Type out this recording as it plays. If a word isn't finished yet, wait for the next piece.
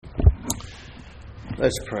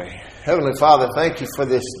Let's pray. Heavenly Father, thank you for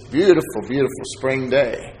this beautiful, beautiful spring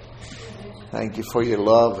day. Thank you for your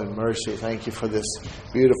love and mercy. Thank you for this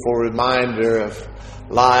beautiful reminder of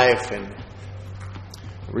life and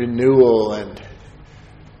renewal and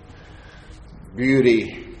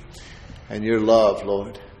beauty and your love,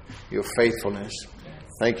 Lord, your faithfulness.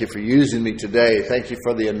 Thank you for using me today. Thank you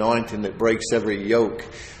for the anointing that breaks every yoke.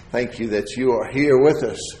 Thank you that you are here with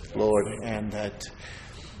us, Lord, and that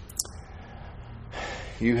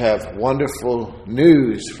you have wonderful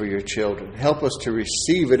news for your children. Help us to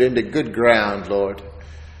receive it into good ground, Lord.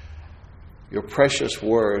 Your precious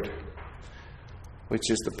word,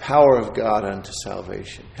 which is the power of God unto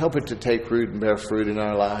salvation. Help it to take root and bear fruit in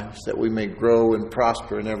our lives, that we may grow and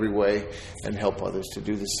prosper in every way and help others to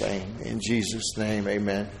do the same. In Jesus' name,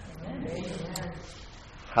 amen. Amen.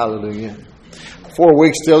 Hallelujah. 4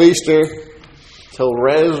 weeks till Easter, till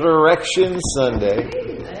Resurrection Sunday.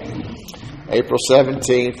 April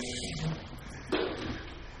 17th.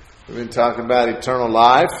 We've been talking about eternal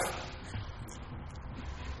life.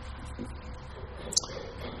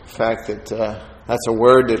 The fact that that's a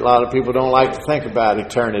word that a lot of people don't like to think about,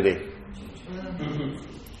 eternity.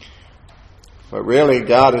 But really,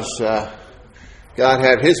 God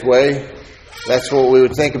had His way. That's what we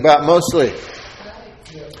would think about mostly.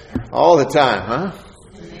 All the time, huh?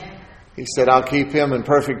 He said, I'll keep him in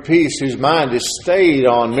perfect peace whose mind is stayed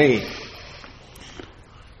on me.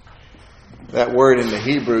 That word in the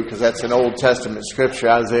Hebrew, because that's an Old Testament scripture,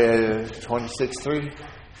 Isaiah 26:3.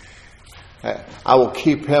 I will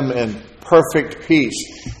keep him in perfect peace.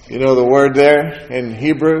 You know the word there in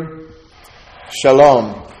Hebrew?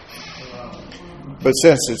 Shalom. But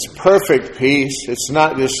since it's perfect peace, it's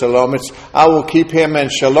not just shalom. It's I will keep him in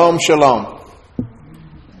shalom, shalom.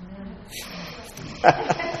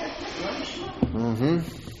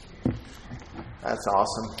 That's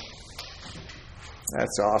awesome.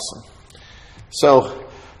 That's awesome. So,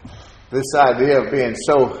 this idea of being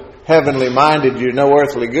so heavenly minded you're no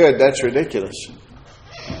earthly good, that's ridiculous.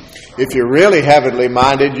 If you're really heavenly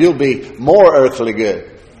minded, you'll be more earthly good.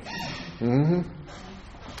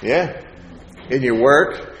 Yeah. In your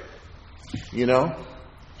work, you know.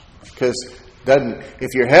 Because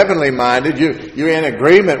if you're heavenly minded, you're in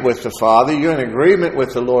agreement with the Father, you're in agreement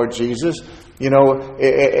with the Lord Jesus. You know,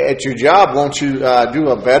 at your job, won't you do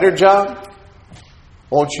a better job?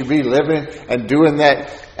 Won't you be living and doing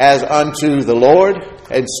that as unto the Lord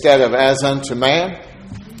instead of as unto man?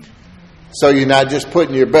 So you're not just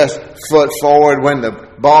putting your best foot forward when the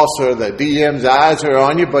boss or the DM's eyes are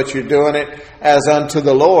on you, but you're doing it as unto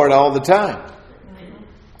the Lord all the time.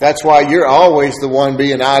 That's why you're always the one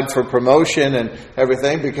being eyed for promotion and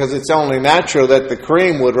everything, because it's only natural that the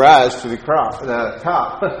cream would rise to the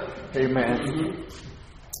top. Amen.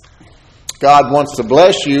 God wants to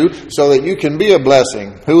bless you so that you can be a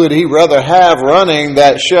blessing. Who would He rather have running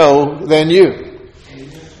that show than you?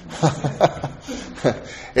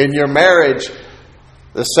 In your marriage,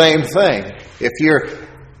 the same thing. If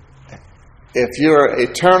you're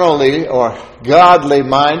eternally or godly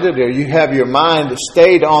minded, or you have your mind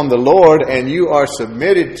stayed on the Lord and you are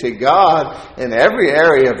submitted to God in every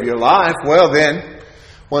area of your life, well then,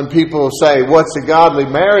 when people say, what's a godly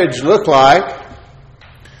marriage look like?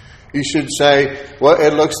 You should say, well,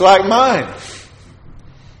 it looks like mine.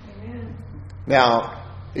 Amen. Now,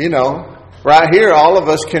 you know, right here, all of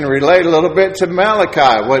us can relate a little bit to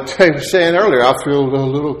Malachi, what they were saying earlier. I feel a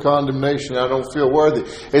little condemnation. I don't feel worthy.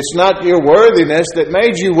 It's not your worthiness that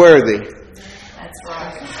made you worthy. That's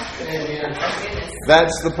right.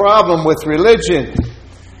 That's the problem with religion.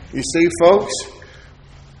 You see, folks,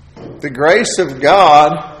 the grace of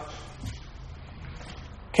God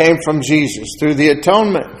came from Jesus through the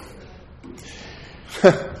atonement.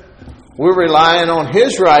 We're relying on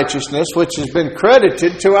His righteousness, which has been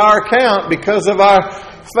credited to our account because of our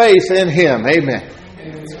faith in Him. Amen.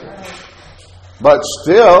 But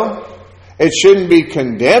still, it shouldn't be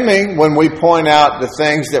condemning when we point out the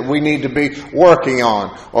things that we need to be working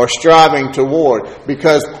on or striving toward.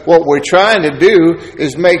 Because what we're trying to do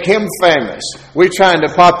is make Him famous. We're trying to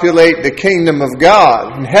populate the kingdom of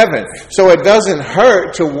God in heaven. So it doesn't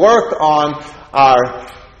hurt to work on our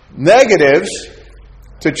negatives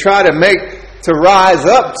to try to rise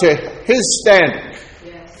up to His standard.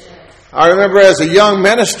 Yes. I remember as a young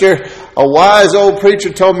minister, a wise old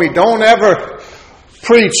preacher told me, don't ever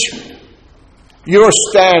preach your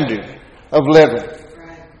standard of living.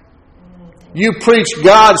 Right. You preach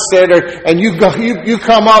God's standard and you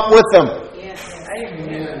come up with them. Yes.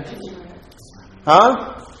 Amen.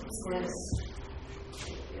 Huh? Yes.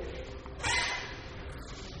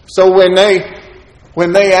 So when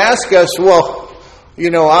they ask us, well, you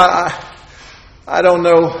know, I don't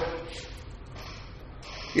know.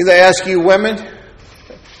 They ask you women,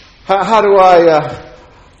 how do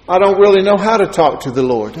I don't really know how to talk to the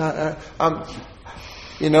Lord.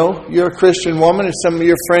 You're a Christian woman, and some of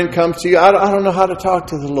your friend comes to you. I don't know how to talk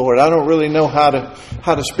to the Lord. I don't really know how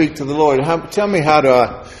to speak to the Lord. Tell me how do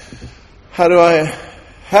I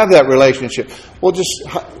have that relationship? Well, just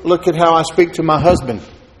look at how I speak to my husband.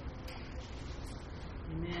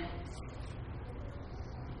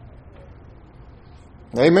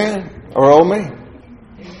 Amen. Or oh me.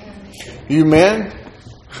 You men,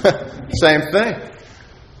 same thing.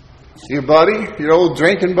 Your buddy, your old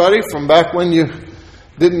drinking buddy from back when you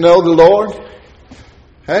didn't know the Lord.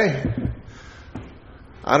 Hey,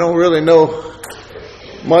 I don't really know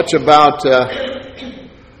much about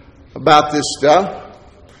this stuff,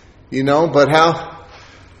 but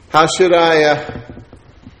how should I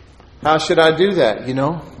do that,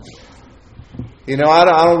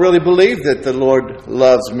 I don't really believe that the Lord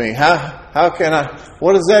loves me. How can I?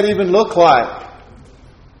 What does that even look like?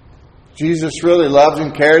 Jesus really loves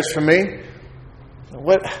and cares for me?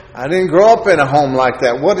 What? I didn't grow up in a home like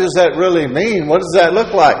that. What does that really mean? What does that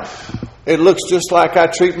look like? It looks just like I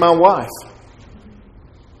treat my wife.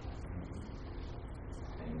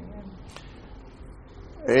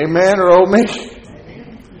 Amen or oh me?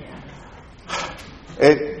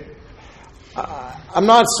 I'm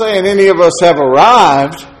not saying any of us have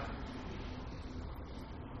arrived,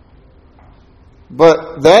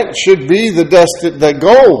 but that should be the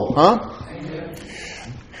goal, huh?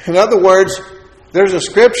 In other words, there's a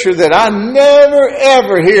scripture that I never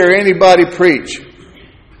ever hear anybody preach.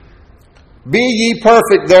 Be ye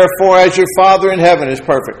perfect, therefore, as your Father in heaven is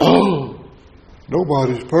perfect. Oh,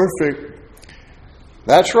 nobody's perfect.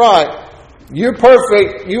 That's right. You're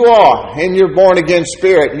perfect. You are. In your born again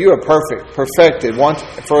spirit, you are perfect, perfected, once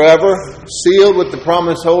forever, sealed with the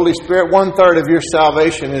promised Holy Spirit. 1/3 of your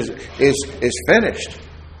salvation is finished.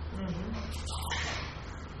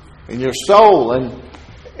 And your soul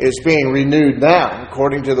is being renewed now,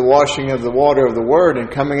 according to the washing of the water of the Word, and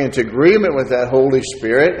coming into agreement with that Holy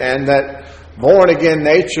Spirit and that born again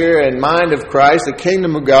nature and mind of Christ, the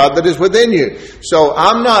kingdom of God that is within you. So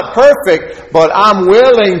I'm not perfect, but I'm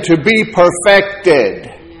willing to be perfected.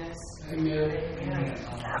 Yes. Amen.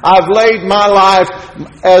 I've laid my life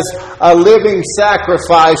as a living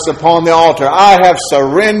sacrifice upon the altar. I have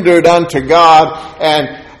surrendered unto God, and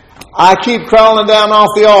I keep crawling down off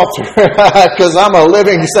the altar because I'm a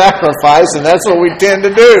living sacrifice, and that's what we tend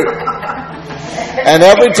to do. And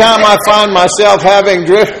every time I find myself having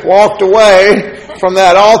walked away from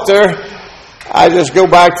that altar, I just go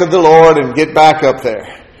back to the Lord and get back up there.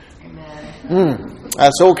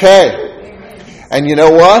 That's okay. And you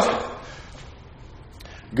know what?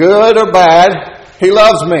 Good or bad, He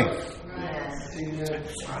loves me.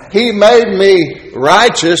 He made me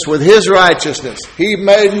righteous with His righteousness. He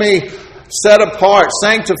made me set apart,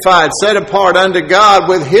 sanctified, set apart unto God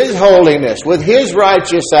with His holiness, with His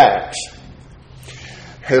righteous acts.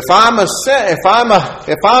 If I'm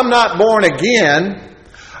not born again,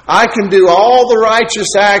 I can do all the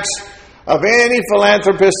righteous acts of any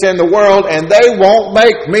philanthropist in the world, and they won't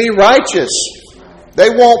make me righteous.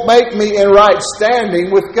 They won't make me in right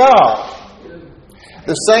standing with God.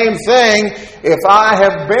 The same thing, if I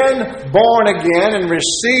have been born again and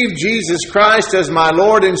received Jesus Christ as my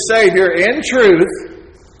Lord and Savior in truth,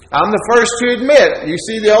 I'm the first to admit. You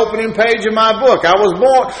see the opening page of my book. I was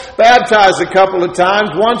baptized a couple of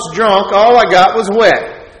times. Once drunk, all I got was wet.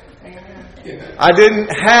 I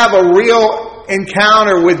didn't have a real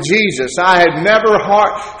encounter with Jesus. I had never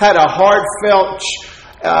had a heartfelt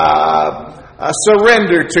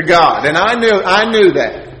surrender to God. And I knew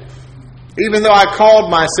that. Even though I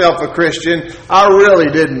called myself a Christian, I really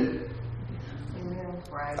didn't.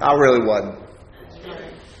 I really wasn't.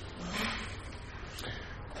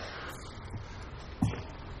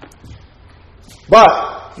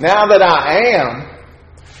 But now that I am,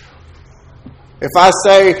 if I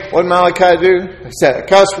say, what did Malachi do? He said a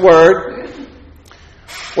cuss word,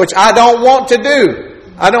 which I don't want to do.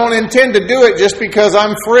 I don't intend to do it just because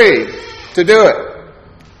I'm free to do it.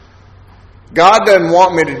 God doesn't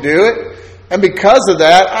want me to do it. And because of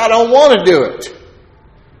that, I don't want to do it.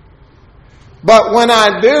 But when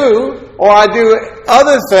I do, or I do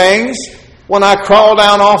other things, when I crawl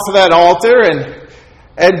down off of that altar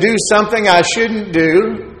and do something I shouldn't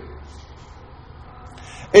do,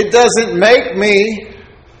 it doesn't make me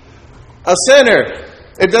a sinner.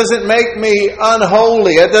 It doesn't make me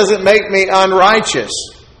unholy. It doesn't make me unrighteous.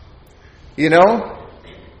 You know?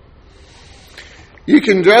 You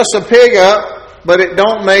can dress a pig up, but it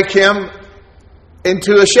don't make him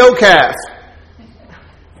into a show calf.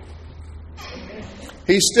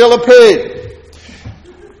 He's still a pig.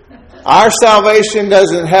 Our salvation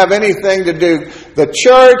doesn't have anything to do. The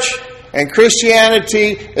church and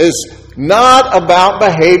Christianity is not about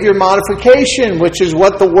behavior modification, which is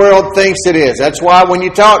what the world thinks it is. That's why when you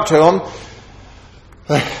talk to them,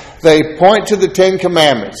 they point to the Ten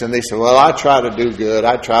Commandments and they say, well, I try to do good.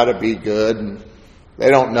 I try to be good. And they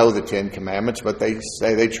don't know the Ten Commandments, but they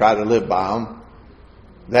say they try to live by them.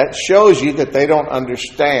 That shows you that they don't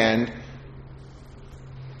understand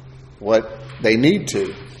what they need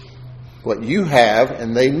to. What you have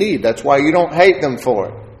and they need. That's why you don't hate them for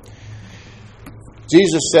it.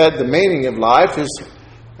 Jesus said the meaning of life is,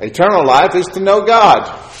 eternal life is to know God.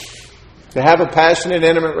 To have a passionate,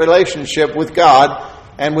 intimate relationship with God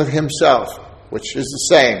and with Himself, which is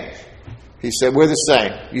the same. He said, we're the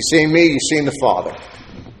same. You seen me, you seen the Father.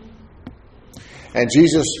 And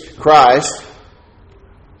Jesus Christ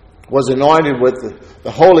was anointed with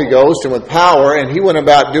the Holy Ghost and with power, and He went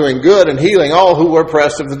about doing good and healing all who were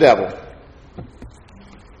oppressed of the devil.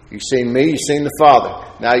 You've seen me, you've seen the Father.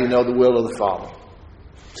 Now you know the will of the Father.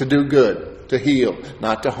 To do good, to heal,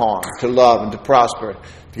 not to harm, to love and to prosper,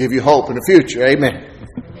 to give you hope in the future. Amen.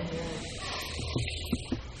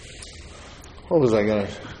 What was I going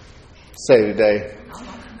to say today?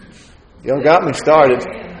 Y'all got me started.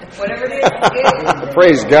 Whatever it is.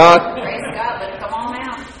 Praise God. Praise God, but come on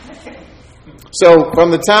out. So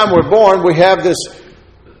from the time we're born, we have this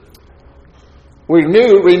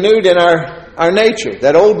renewed in our nature.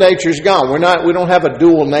 That old nature's gone. We don't have a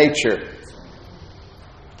dual nature.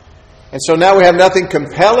 And so now we have nothing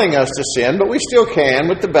compelling us to sin, but we still can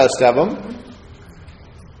with the best of them.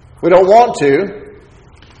 We don't want to.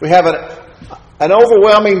 We have an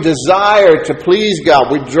overwhelming desire to please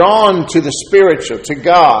God. We're drawn to the spiritual, to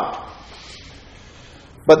God.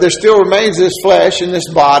 But there still remains this flesh and this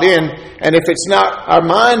body, and if it's not, our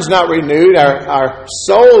mind's not renewed, our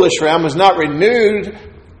soulish realm is not renewed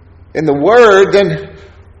in the Word, then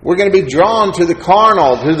we're going to be drawn to the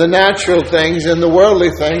carnal, to the natural things and the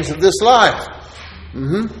worldly things of this life.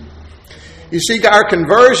 You see, our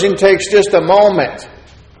conversion takes just a moment,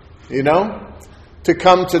 to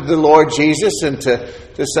come to the Lord Jesus and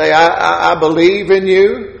to say, I believe in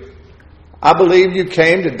you. I believe you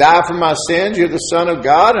came to die for my sins. You're the Son of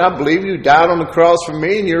God. And I believe you died on the cross for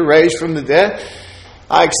me and you're raised from the dead.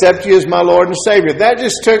 I accept you as my Lord and Savior. That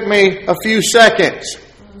just took me a few seconds.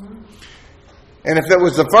 And if it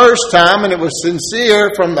was the first time and it was sincere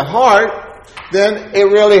from the heart, then it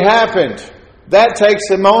really happened. That takes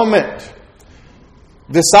a moment.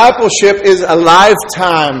 Discipleship is a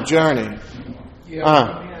lifetime journey.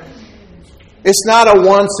 It's not a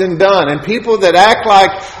once and done. And people that act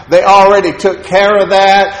like they already took care of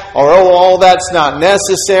that, or all that's not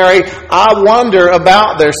necessary, I wonder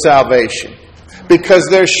about their salvation. Because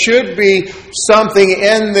there should be something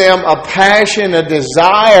in them, a passion, a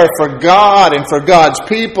desire for God and for God's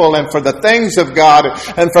people and for the things of God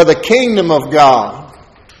and for the kingdom of God.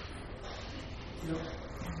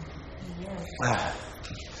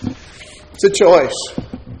 It's a choice.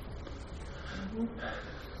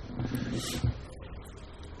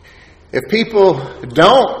 If people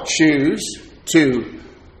don't choose to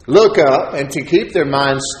look up and to keep their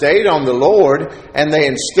minds stayed on the Lord, and they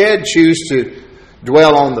instead choose to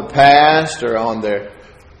dwell on the past or on their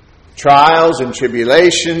trials and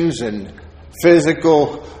tribulations and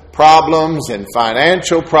physical problems and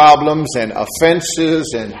financial problems and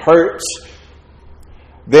offenses and hurts,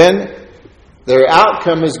 then their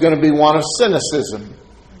outcome is going to be one of cynicism.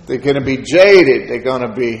 They're going to be jaded. They're going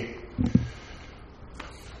to be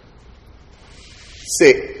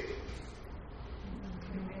sick.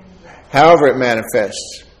 However it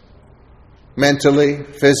manifests. Mentally,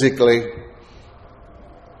 physically,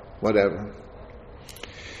 whatever.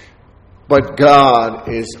 But God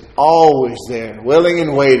is always there, willing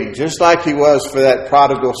and waiting, just like He was for that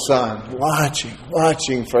prodigal son,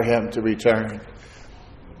 watching for him to return.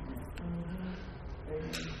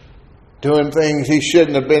 Doing things he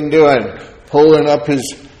shouldn't have been doing, pulling up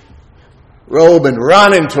his robe and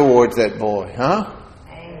running towards that boy, huh?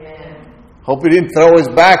 Amen. Hope he didn't throw his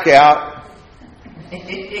back out.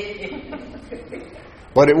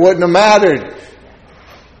 But it wouldn't have mattered.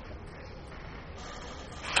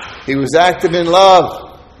 He was acting in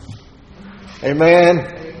love. Amen.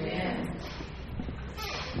 Amen.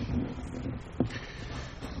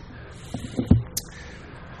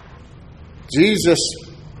 Jesus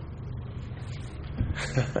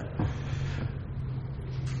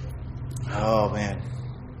oh man,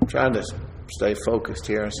 I'm trying to stay focused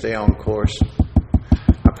here and stay on course.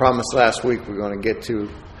 I promised last week we're going to get to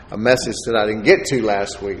a message that I didn't get to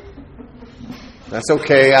last week. That's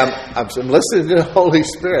okay. I'm listening to the Holy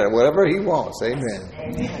Spirit. Whatever He wants. Amen.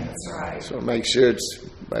 Amen. That's right. So make sure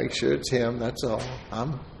it's Him. That's all.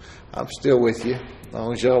 I'm still with you, as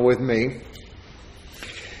long as y'all with me.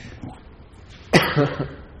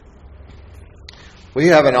 We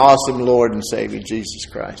have an awesome Lord and Savior, Jesus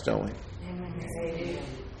Christ, don't we? Amen.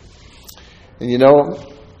 And you know,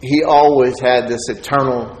 He always had this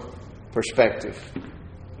eternal perspective,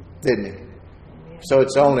 didn't He? So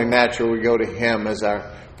it's only natural we go to Him as our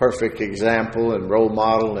perfect example and role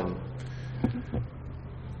model, and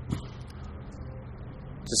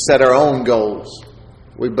to set our own goals.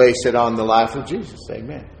 We base it on the life of Jesus.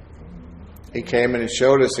 Amen. He came in and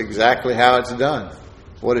showed us exactly how it's done,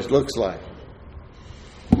 what it looks like.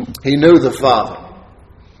 He knew the Father,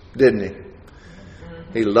 didn't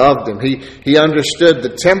He? He loved Him. He understood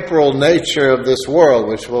the temporal nature of this world,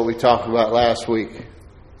 which is what we talked about last week.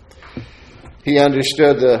 He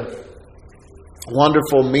understood the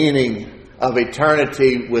wonderful meaning of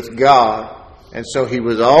eternity with God. And so He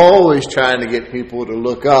was always trying to get people to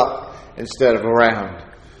look up instead of around.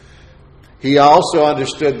 He also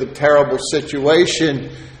understood the terrible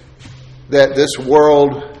situation that this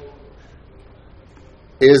world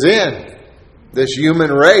is in, this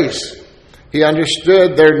human race. He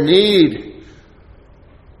understood their need,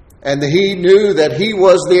 and He knew that He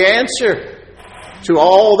was the answer to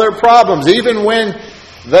all their problems, even when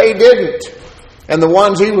they didn't. And the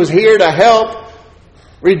ones He was here to help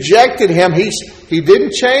rejected Him. He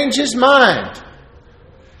didn't change His mind.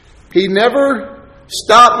 He never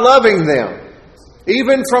stopped loving them.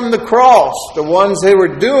 Even from the cross, the ones who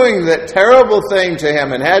were doing that terrible thing to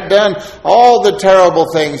Him and had done all the terrible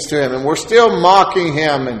things to Him and were still mocking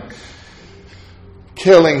Him and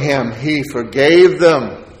killing Him, He forgave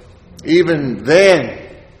them even then.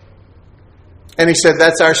 And He said,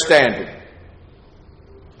 that's our standard.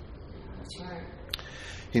 That's right.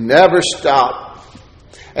 He never stopped.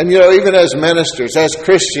 And you know, even as ministers, as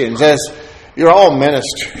Christians, you're all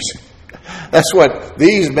ministers. That's what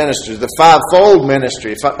these ministers, the fivefold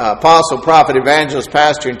ministry, apostle, prophet, evangelist,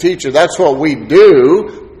 pastor, and teacher, that's what we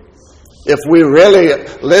do if we're really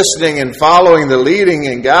listening and following the leading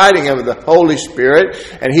and guiding of the Holy Spirit,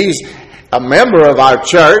 and He's a member of our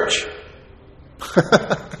church.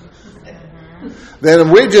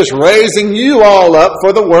 Then we're just raising you all up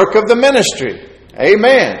for the work of the ministry.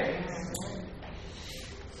 Amen.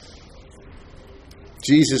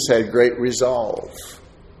 Jesus had great resolve.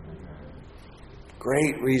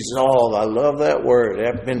 Great resolve. I love that word.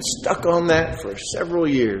 I've been stuck on that for several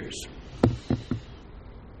years.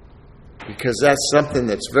 Because that's something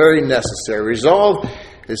that's very necessary. Resolve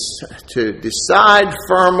is to decide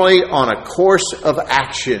firmly on a course of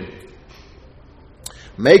action.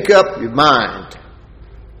 Make up your mind.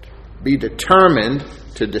 Be determined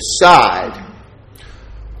to decide.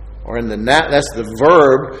 Or that's the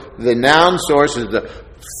verb. The noun source is the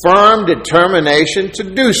firm determination to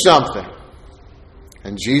do something.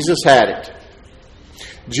 And Jesus had it.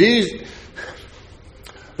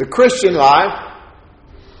 The Christian life,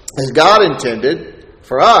 as God intended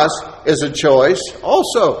for us, is a choice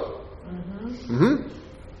also.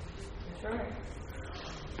 That's right.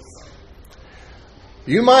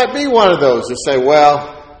 You might be one of those that say,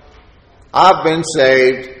 well, I've been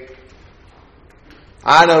saved.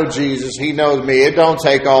 I know Jesus. He knows me. It don't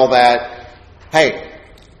take all that. Hey,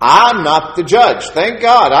 I'm not the judge. Thank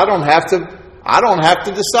God. I don't have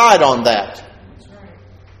to decide on that. That's right.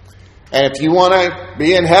 And if you want to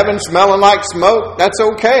be in heaven smelling like smoke, that's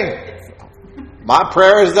okay. My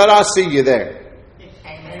prayer is that I see you there.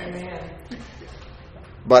 Amen.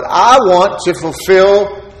 But I want to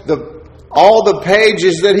fulfill all the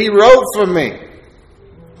pages that He wrote for me.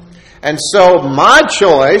 And so my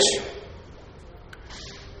choice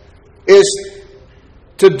is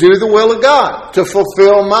to do the will of God, to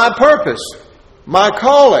fulfill my purpose, my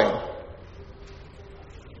calling.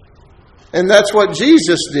 And that's what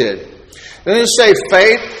Jesus did. Then it say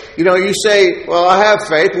faith. You know, you say, well, I have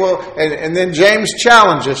faith. Well, and then James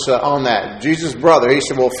challenged us on that. Jesus' brother. He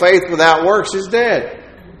said, well, faith without works is dead.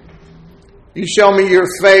 You show me your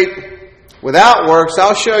faith without works,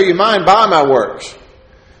 I'll show you mine by my works.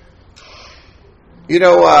 You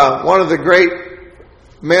know, one of the great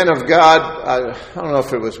men of God, I don't know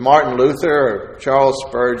if it was Martin Luther or Charles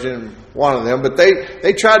Spurgeon, one of them, but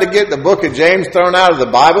they tried to get the book of James thrown out of the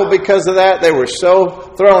Bible because of that. They were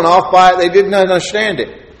so thrown off by it, they didn't understand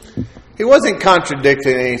it. He wasn't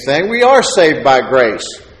contradicting anything. We are saved by grace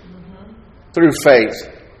through faith.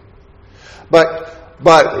 But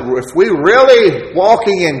if we really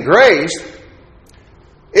walking in grace,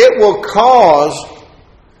 it will cause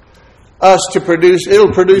us to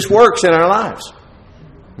produce works in our lives.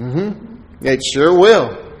 It sure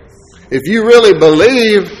will. If you really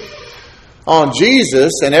believe on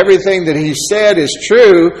Jesus and everything that He said is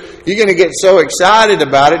true, you're going to get so excited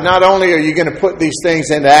about it. Not only are you going to put these things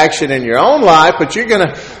into action in your own life, but you're going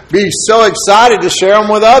to be so excited to share them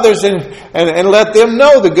with others and let them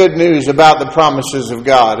know the good news about the promises of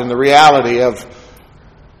God and the reality of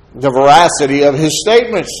the veracity of His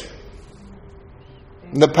statements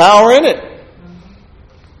and the power in it.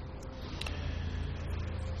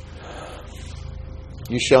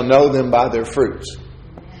 You shall know them by their fruits.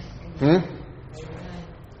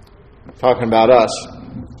 Talking about us.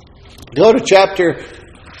 Go to chapter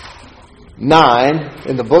 9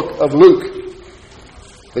 in the book of Luke.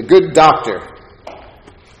 The good doctor.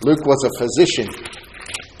 Luke was a physician.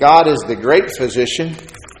 God is the great physician.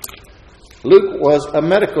 Luke was a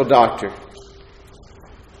medical doctor.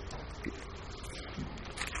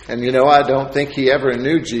 And you know, I don't think he ever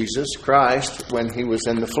knew Jesus Christ when he was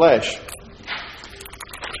in the flesh.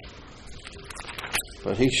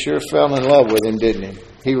 But he sure fell in love with Him, didn't he?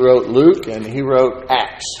 He wrote Luke and he wrote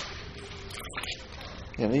Acts.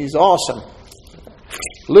 And he's awesome.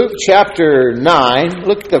 Luke chapter 9,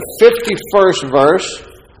 look at the 51st verse.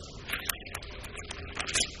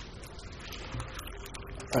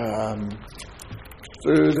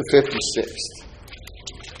 Through the 56th.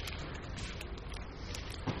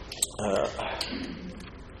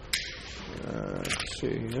 Let's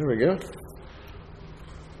see, there we go.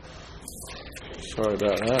 Sorry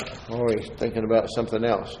about that. I'm always thinking about something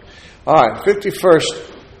else. All right, 51st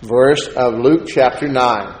verse of Luke chapter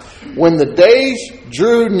 9. When the days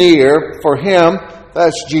drew near for Him,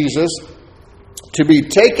 that's Jesus, to be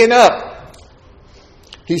taken up,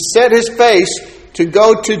 He set His face to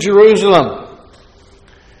go to Jerusalem.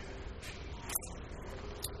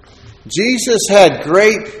 Jesus had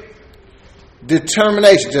great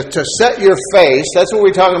determination to set your face. That's what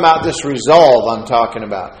we're talking about, this resolve I'm talking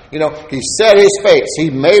about. You know, He set His face.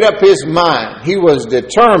 He made up His mind. He was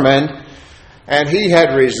determined, and He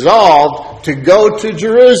had resolved to go to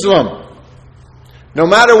Jerusalem. No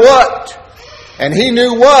matter what. And He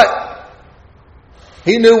knew what?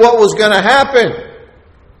 He knew what was going to happen.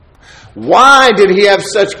 Why did He have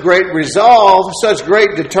such great resolve, such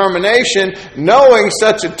great determination, knowing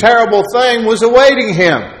such a terrible thing was awaiting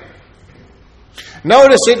Him?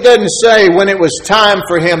 Notice it doesn't say when it was time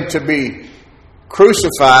for Him to be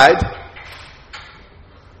crucified.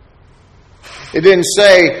 It didn't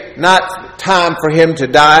say not time for Him to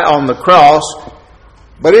die on the cross,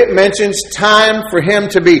 but it mentions time for Him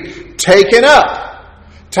to be taken up.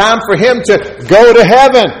 Time for Him to go to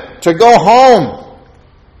heaven, to go home.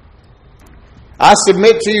 I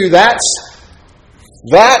submit to you that's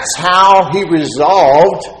how He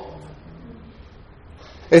resolved.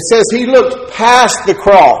 It says He looked past the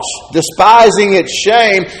cross, despising its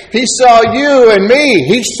shame. He saw you and me.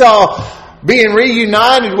 He saw being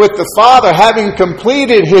reunited with the Father, having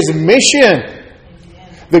completed His mission.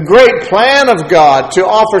 The great plan of God to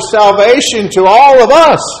offer salvation to all of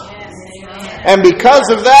us. And because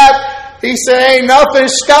of that, He said, ain't nothing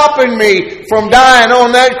stopping me from dying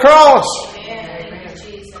on that cross.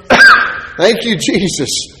 Thank you, Jesus.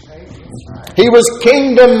 He was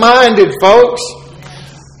kingdom-minded, folks.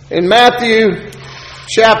 In Matthew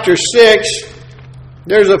chapter 6,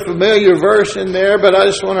 there's a familiar verse in there, but I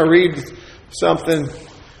just want to read something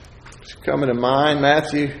that's coming to mind.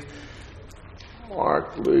 Matthew,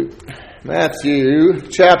 Mark, Luke. Matthew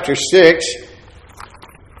chapter 6,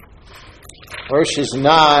 verses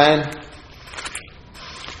 9.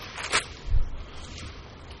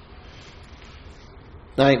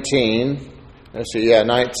 Let's see,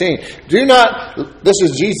 19. This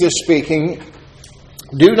is Jesus speaking.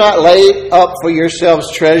 Do not lay up for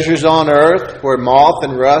yourselves treasures on earth where moth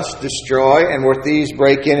and rust destroy and where thieves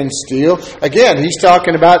break in and steal. Again, He's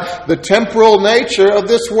talking about the temporal nature of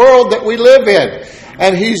this world that we live in.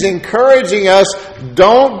 And He's encouraging us,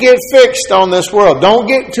 don't get fixed on this world. Don't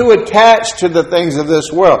get too attached to the things of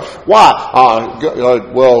this world. Why?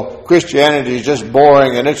 Well, Christianity is just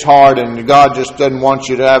boring and it's hard and God just doesn't want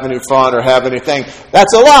you to have any fun or have anything.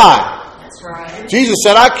 That's a lie. Right. Jesus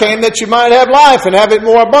said, I came that you might have life and have it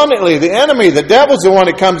more abundantly. The enemy, the devil's the one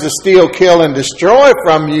that comes to steal, kill, and destroy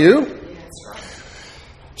from you. Right.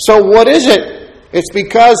 So what is it? It's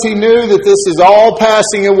because He knew that this is all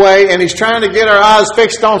passing away and He's trying to get our eyes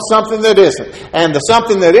fixed on something that isn't. And the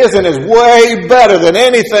something that isn't is way better than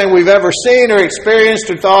anything we've ever seen or experienced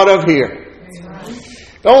or thought of here. Right.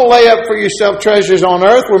 Don't lay up for yourself treasures on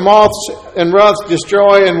earth where moths and rust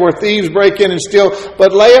destroy and where thieves break in and steal.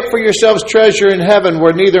 But lay up for yourselves treasure in heaven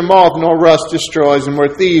where neither moth nor rust destroys and where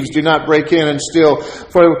thieves do not break in and steal.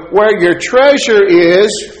 For where your treasure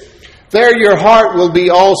is, there your heart will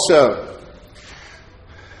be also.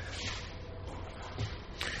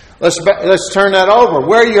 Let's turn that over.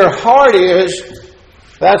 Where your heart is,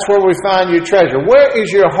 that's where we find your treasure. Where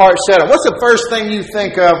is your heart set on? What's the first thing you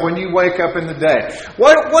think of when you wake up in the day?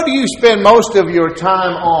 What do you spend most of your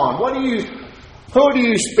time on? Who do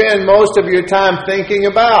you spend most of your time thinking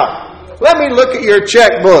about? Let me look at your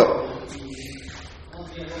checkbook.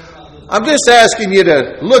 I'm just asking you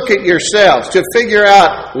to look at yourselves, to figure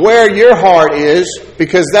out where your heart is,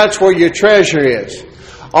 because that's where your treasure is.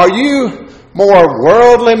 Are you more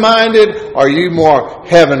worldly minded? Or are you more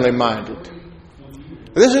heavenly minded?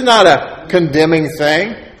 This is not a condemning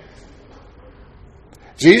thing.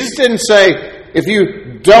 Jesus didn't say, if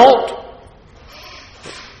you don't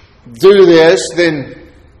do this, then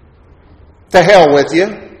to hell with you.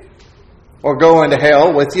 Or go into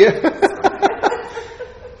hell with you.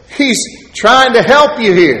 He's trying to help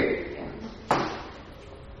you here.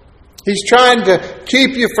 He's trying to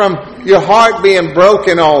keep you from your heart being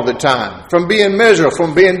broken all the time. From being miserable,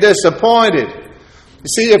 from being disappointed. You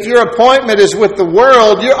see, if your appointment is with the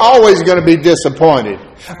world, you're always going to be disappointed.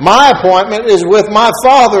 My appointment is with my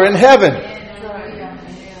Father in heaven.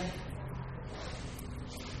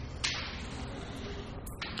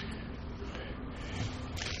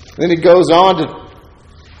 Then he goes on to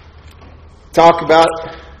talk about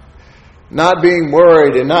not being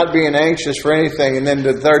worried and not being anxious for anything. And then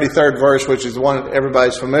the 33rd verse, which is the one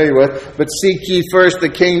everybody's familiar with. But seek ye first the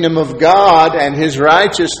kingdom of God and His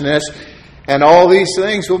righteousness, and all these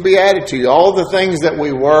things will be added to you. All the things that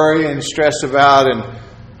we worry and stress about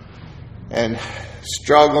and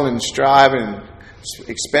struggle and strive and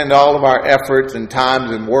expend all of our efforts and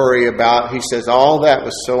times and worry about, he says all that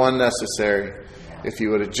was so unnecessary. If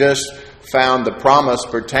you would have just found the promise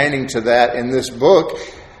pertaining to that in this book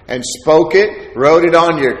and spoke it, wrote it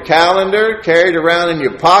on your calendar, carried it around in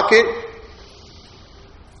your pocket,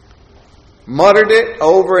 muttered it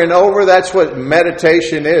over and over. That's what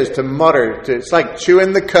meditation is, to mutter. It's like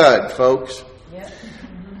chewing the cud, folks. Yep.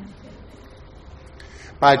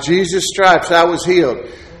 By Jesus' stripes I was healed.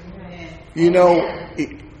 Amen. You know,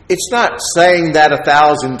 it's not saying that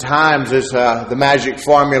 1,000 times is the magic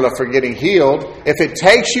formula for getting healed. If it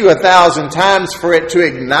takes you 1,000 times for it to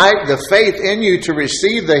ignite the faith in you to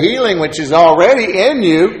receive the healing which is already in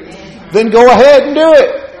you, then go ahead and do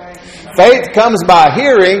it. Faith comes by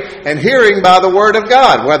hearing, and hearing by the Word of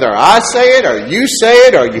God. Whether I say it, or you say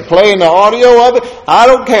it, or you play in the audio of it, I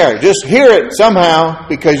don't care. Just hear it somehow,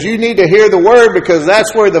 because you need to hear the Word, because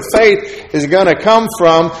that's where the faith is going to come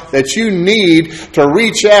from that you need to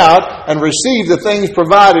reach out and receive the things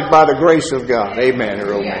provided by the grace of God. Amen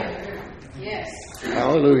or amen. Yes.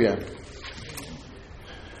 Hallelujah.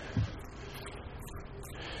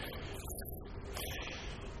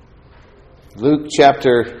 Luke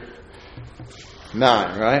chapter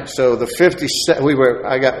 9, right? So the 50th,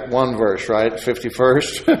 I got one verse, right?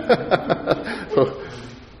 51st.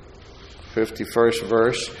 51st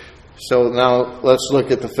verse. So now let's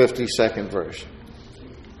look at the 52nd verse.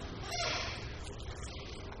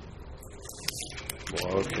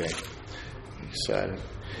 Well, okay. Excited.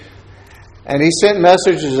 And he sent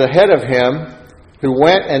messengers ahead of him who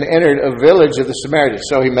went and entered a village of the Samaritans.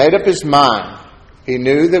 So he made up his mind. He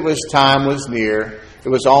knew that time was near. It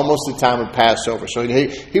was almost the time of Passover. So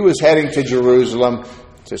he was heading to Jerusalem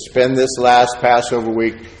to spend this last Passover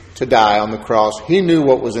week to die on the cross. He knew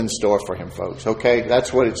what was in store for him, folks. Okay?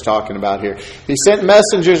 That's what it's talking about here. He sent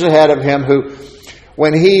messengers ahead of him who,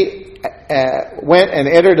 when he went and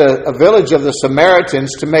entered a village of the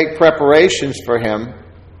Samaritans to make preparations for him,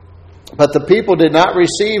 but the people did not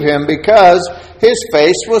receive him because his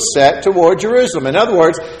face was set toward Jerusalem. In other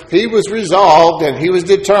words, he was resolved and he was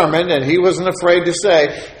determined and he wasn't afraid to say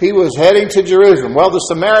he was heading to Jerusalem. Well, the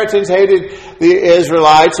Samaritans hated the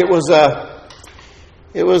Israelites. It was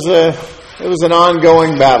an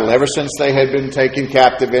ongoing battle ever since they had been taken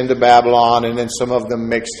captive into Babylon, and then some of them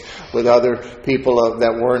mixed with other people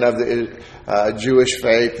that weren't of the Jewish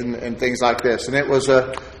faith and things like this. And it was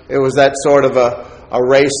that sort of a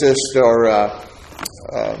racist or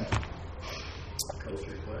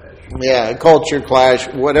culture clash,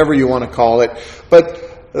 whatever you want to call it. But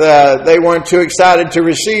they weren't too excited to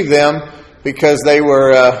receive them because they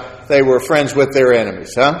were friends with their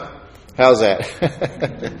enemies, huh? How's that?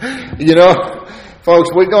 You know, folks,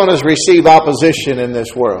 we're going to receive opposition in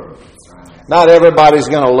this world. Not everybody's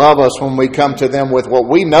going to love us when we come to them with what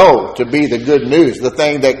we know to be the good news, the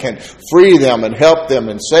thing that can free them and help them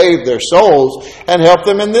and save their souls and help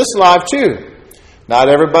them in this life too. Not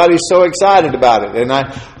everybody's so excited about it. And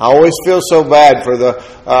I always feel so bad for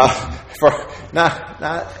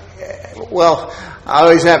I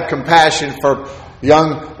always have compassion for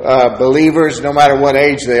young believers, no matter what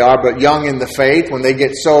age they are, but young in the faith, when they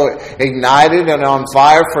get so ignited and on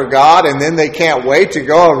fire for God, and then they can't wait to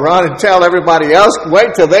go and run and tell everybody else,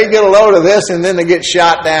 wait till they get a load of this, and then they get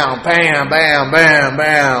shot down. Bam, bam, bam,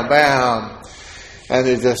 bam, bam. And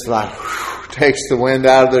it just like takes the wind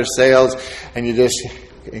out of their sails, and you just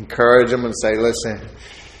encourage them and say, listen,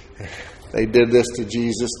 they did this to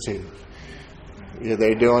Jesus too.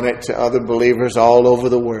 They're doing it to other believers all over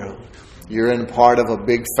the world. You're in part of a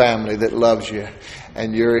big family that loves you.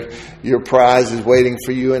 And your prize is waiting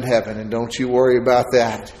for you in heaven. And don't you worry about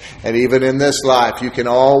that. And even in this life, you can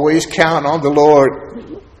always count on the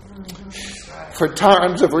Lord for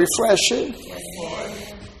times of refreshing.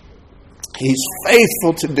 He's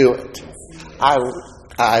faithful to do it. I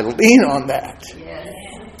lean on that.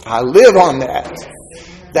 I live on that.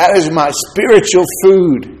 That is my spiritual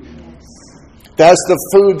food. That's the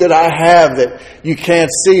food that I have that you can't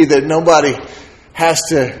see, that nobody has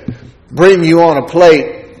to bring you on a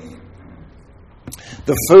plate.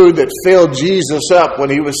 The food that filled Jesus up when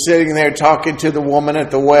he was sitting there talking to the woman at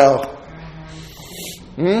the well.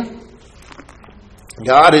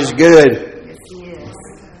 God is good.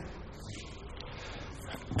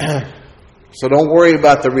 So don't worry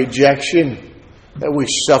about the rejection that we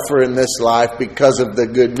suffer in this life because of the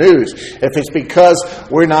good news. If it's because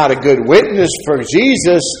we're not a good witness for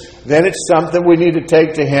Jesus, then it's something we need to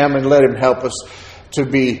take to him and let him help us to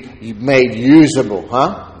be made usable,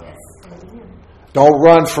 huh? Yes. Don't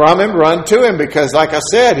run from him, run to him, because like I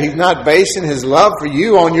said, he's not basing his love for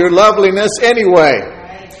you on your loveliness anyway.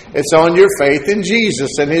 Right. It's on your faith in Jesus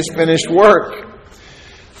and his finished work.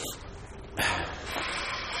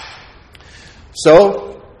 So,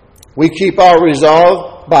 we keep our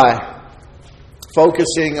resolve by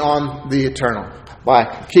focusing on the eternal,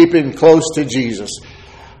 by keeping close to Jesus.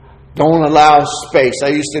 Don't allow space. I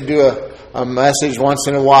used to do a message once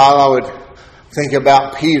in a while. I would think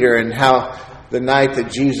about Peter and how the night that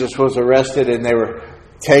Jesus was arrested and they were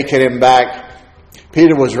taking him back,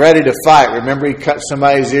 Peter was ready to fight. Remember, he cut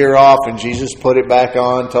somebody's ear off and Jesus put it back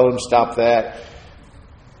on, told him stop that.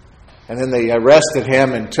 And then they arrested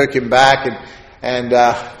him and took him back, and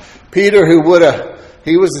Peter, he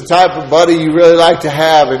was the type of buddy you really like to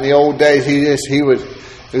have in the old days. He was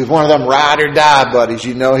one of them ride or die buddies.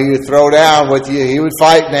 You know, he would throw down with you. He would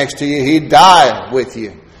fight next to you. He'd die with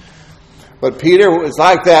you. But Peter was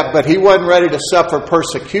like that, but he wasn't ready to suffer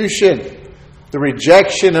persecution, the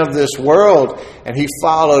rejection of this world. And he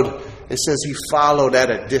followed, it says he followed at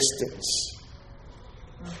a distance.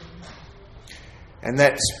 And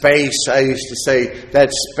that space, I used to say,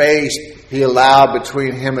 that space he allowed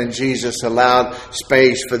between him and Jesus allowed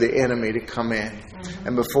space for the enemy to come in.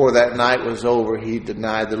 And before that night was over, he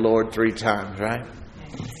denied the Lord 3 times, right?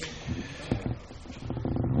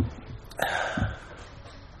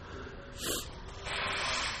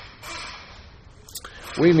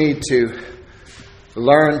 We need to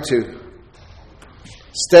learn to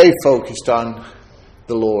stay focused on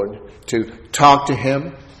the Lord, to talk to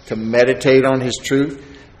him, to meditate on his truth,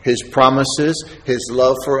 his promises, his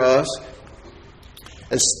love for us.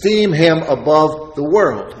 Esteem him above the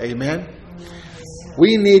world. Amen.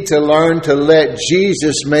 We need to learn to let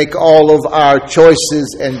Jesus make all of our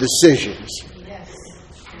choices and decisions.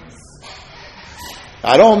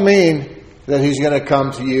 I don't mean that he's going to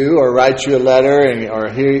come to you or write you a letter or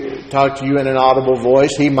talk to you in an audible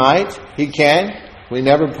voice. He might. He can. We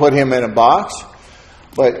never put him in a box.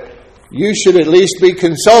 But you should at least be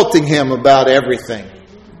consulting him about everything.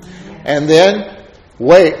 And then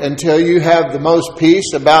wait until you have the most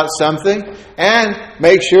peace about something and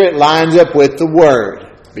make sure it lines up with the Word.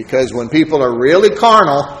 Because when people are really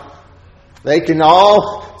carnal, they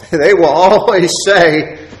will always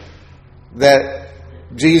say that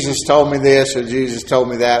Jesus told me this or Jesus told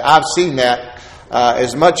me that. I've seen that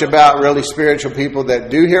as much about really spiritual people that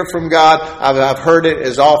do hear from God. I've heard it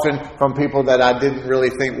as often from people that I didn't really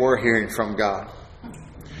think were hearing from God.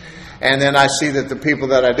 And then I see that the people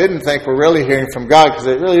that I didn't think were really hearing from God, because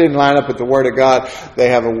they really didn't line up with the Word of God,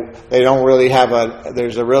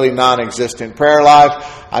 there's a really non-existent prayer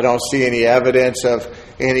life. I don't see any evidence of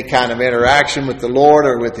any kind of interaction with the Lord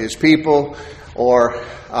or with his people, or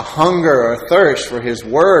a hunger or a thirst for His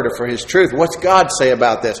Word or for His truth. What's God say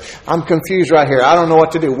about this? I'm confused right here. I don't know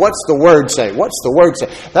what to do. What's the Word say? What's the Word say?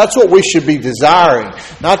 That's what we should be desiring.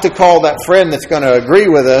 Not to call that friend that's going to agree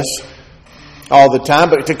with us all the time,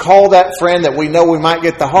 but to call that friend that we know we might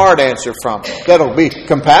get the hard answer from. That'll be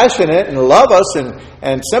compassionate and love us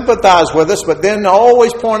and sympathize with us, but then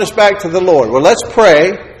always point us back to the Lord. Well, let's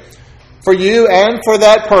pray for you and for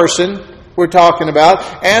that person we're talking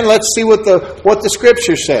about, and let's see what the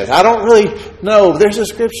Scripture says. I don't really know. There's a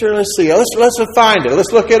Scripture. Let's see. Let's find it.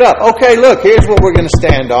 Let's look it up. Okay, look, here's what we're going to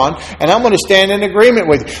stand on, and I'm going to stand in agreement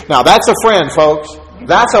with you. Now, that's a friend, folks.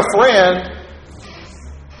 That's a friend.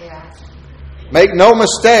 Make no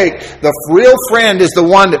mistake, the real friend is the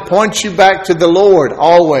one that points you back to the Lord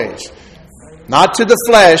always. Not to the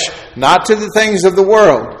flesh, not to the things of the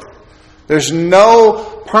world. There's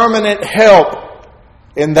no permanent help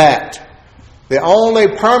in that. The only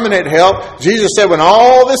permanent help, Jesus said, when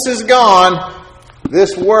all this is gone,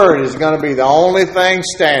 this Word is going to be the only thing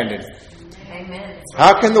standing. Amen.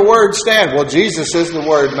 How can the Word stand? Well, Jesus is the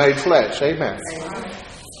Word made flesh. Amen.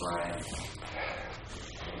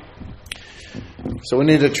 So we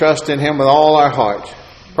need to trust in Him with all our heart.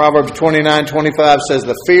 Proverbs 29:25 says,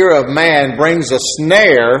 the fear of man brings a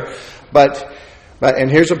snare, but and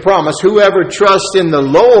here's a promise, whoever trusts in the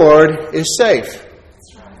Lord is safe.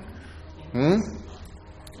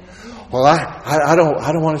 Well, I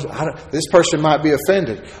don't want to. This person might be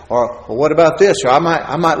offended, or well, what about this? Or I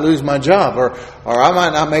might lose my job, or I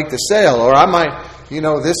might not make the sale, or I might,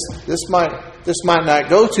 this might not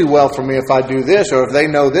go too well for me if I do this, or if they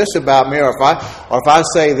know this about me, or if I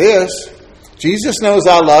say this. Jesus knows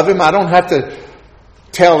I love him. I don't have to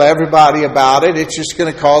tell everybody about it. It's just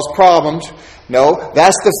going to cause problems. No,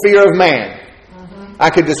 that's the fear of man.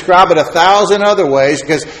 I could describe it 1,000 other ways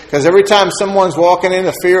because every time someone's walking in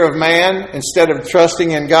the fear of man instead of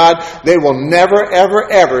trusting in God, they will never,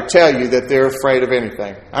 ever, ever tell you that they're afraid of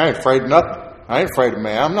anything. I ain't afraid of nothing. I ain't afraid of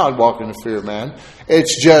man. I'm not walking in the fear of man.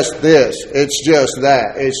 It's just this. It's just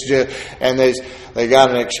that. It's just, and they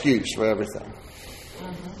got an excuse for everything.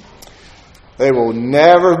 They will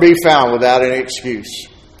never be found without an excuse.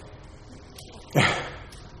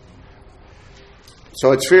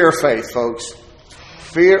 So it's fear or faith, folks.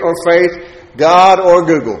 Fear or faith, God or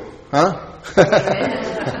Google. Huh?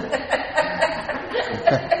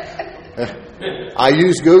 I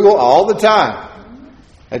use Google all the time.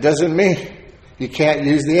 That doesn't mean you can't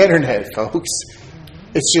use the internet, folks.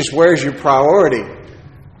 It's just, where's your priority?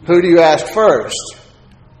 Who do you ask first?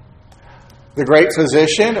 The great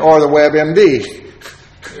physician or the WebMD?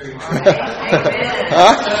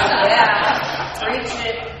 Huh?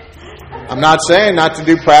 I'm not saying not to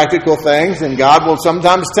do practical things, and God will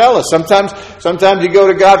sometimes tell us. Sometimes you go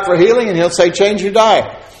to God for healing, and He'll say, change your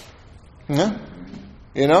diet. Yeah?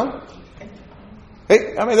 You know?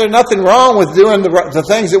 Hey, I mean, there's nothing wrong with doing the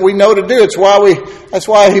things that we know to do. That's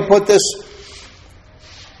why He put this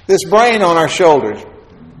brain on our shoulders.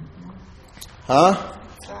 Huh?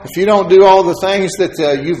 If you don't do all the things that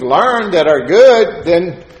you've learned that are good,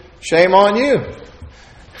 then shame on you.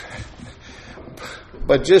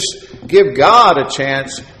 But just give God a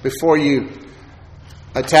chance before you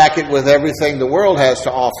attack it with everything the world has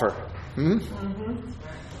to offer.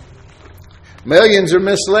 Millions are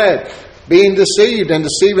misled, being deceived and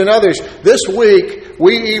deceiving others. This week,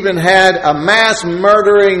 we even had a mass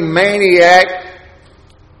murdering maniac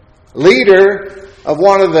leader of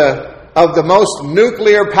one of the most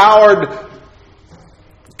nuclear powered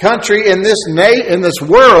country in this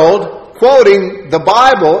world quoting the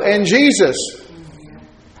Bible and Jesus.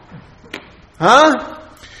 Huh?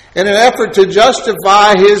 In an effort to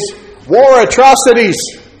justify his war atrocities.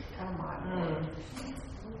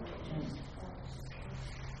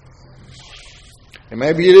 And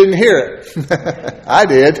maybe you didn't hear it. I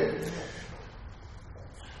did.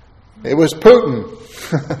 It was Putin.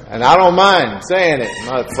 And I don't mind saying it. I'm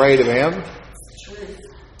not afraid of him.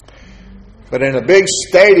 But in a big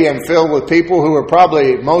stadium filled with people who are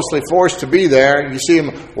probably mostly forced to be there, you see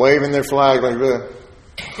them waving their flag like this.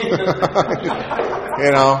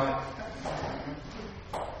 You know.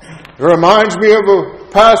 It reminds me of a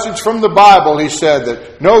passage from the Bible, he said,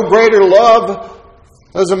 that no greater love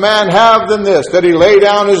does a man have than this, that he lay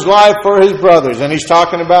down his life for his brothers. And he's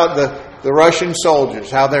talking about the Russian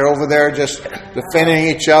soldiers, how they're over there just defending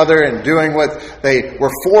each other and doing what they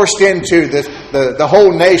were forced into. The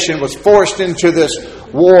whole nation was forced into this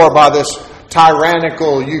war by this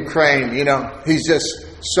tyrannical Ukraine. You know, he's just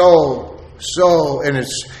so, and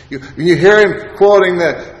it's you hear him quoting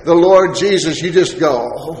the Lord Jesus, you just go,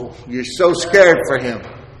 oh, you're so scared for him.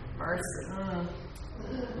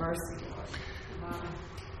 Mercy.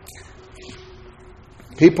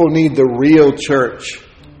 People need the real church.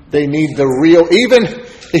 They need the real,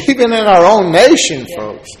 even in our own nation,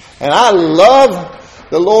 folks. And I love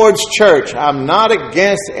the Lord's church. I'm not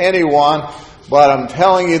against anyone, but I'm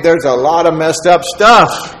telling you, there's a lot of messed up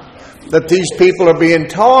stuff that these people are being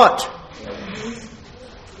taught.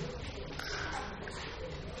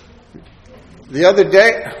 The other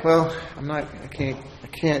day, well, I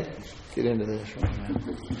can't get into this right now.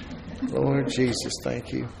 Lord Jesus,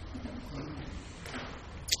 thank you.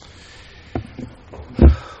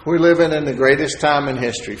 We're living in the greatest time in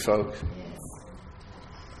history, folks.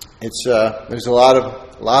 It's there's a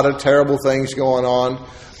lot of terrible things going on,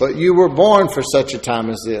 but you were born for such a time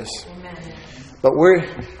as this. Amen. But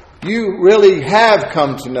you really have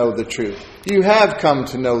come to know the truth. You have come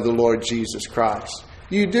to know the Lord Jesus Christ.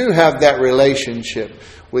 You do have that relationship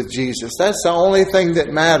with Jesus. That's the only thing that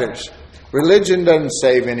matters. Religion doesn't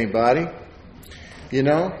save anybody, you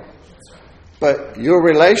know. But your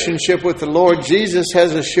relationship with the Lord Jesus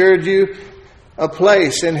has assured you a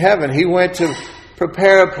place in heaven. He went to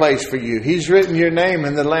prepare a place for you. He's written your name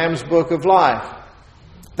in the Lamb's Book of Life.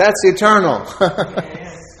 That's eternal.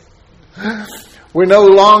 We're no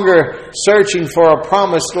longer searching for a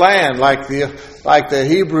promised land like the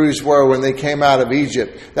Hebrews were when they came out of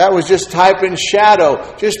Egypt. That was just type and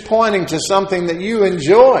shadow, just pointing to something that you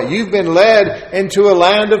enjoy. You've been led into a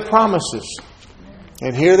land of promises.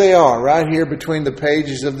 And here they are, right here between the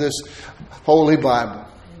pages of this Holy Bible.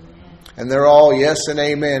 And they're all yes and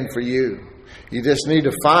amen for you. You just need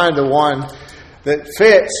to find the one that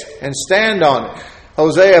fits and stand on it.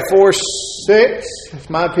 Hosea 4:6,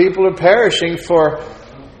 my people are perishing for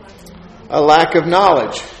a lack of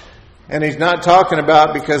knowledge. And he's not talking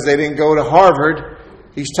about because they didn't go to Harvard.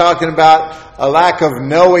 He's talking about a lack of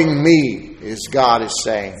knowing me, as God is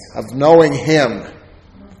saying, of knowing Him.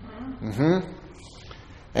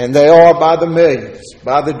 And they are by the millions,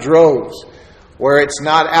 by the droves, where it's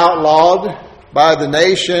not outlawed by the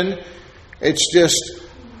nation. It's just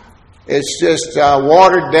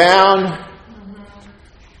watered down,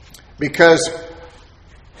 because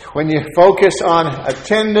when you focus on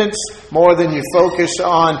attendance more than you focus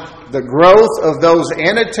on the growth of those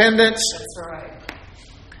in attendance, that's right,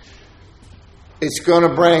 it's going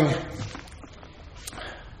to bring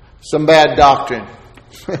some bad doctrine.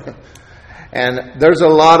 And there's a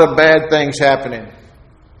lot of bad things happening.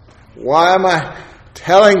 Why am I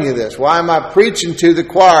telling you this? Why am I preaching to the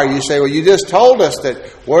choir? You say, well, you just told us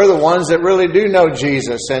that we're the ones that really do know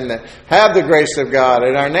Jesus and that have the grace of God,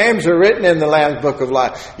 and our names are written in the Lamb's Book of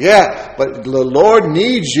Life. Yeah, but the Lord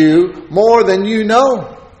needs you more than you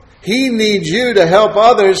know. He needs you to help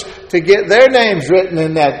others to get their names written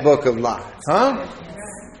in that book of life. Huh?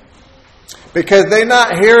 Because they're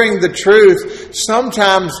not hearing the truth.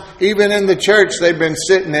 Sometimes, even in the church they've been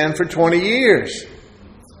sitting in for 20 years.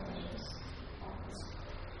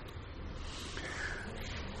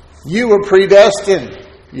 You were predestined.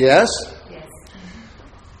 Yes? yes,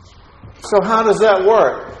 So how does that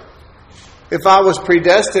work? If I was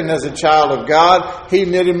predestined as a child of God, He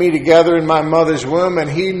knitted me together in my mother's womb, and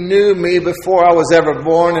He knew me before I was ever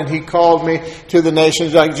born, and He called me to the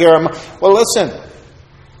nations like Jeremiah. Well, listen.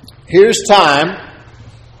 Here's time.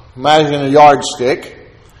 Imagine a yardstick.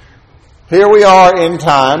 Here we are in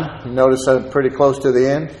time. You notice I'm pretty close to the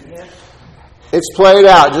end. yes, It's played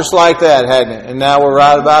out just like that, hadn't it? And now we're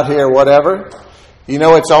right about here, whatever. You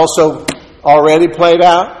know, it's also already played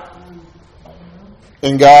out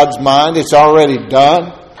in God's mind. It's already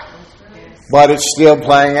done, but it's still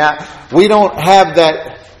playing out. We don't have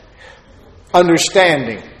that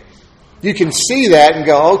understanding. You can see that and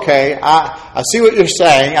go, okay, I see what you're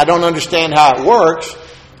saying. I don't understand how it works.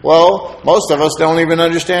 Well, most of us don't even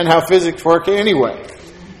understand how physics work anyway.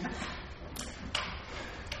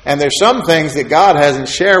 And there's some things that God hasn't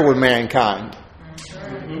shared with mankind.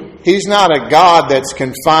 He's not a God that's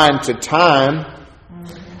confined to time.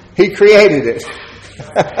 He created it.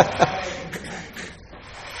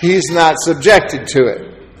 He's not subjected to it.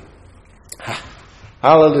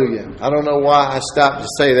 Hallelujah. I don't know why I stopped to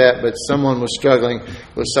say that, but someone was struggling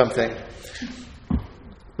with something.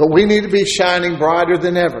 But we need to be shining brighter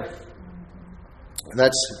than ever.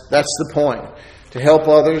 That's the point. To help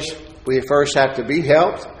others, we first have to be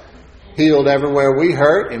helped, healed everywhere we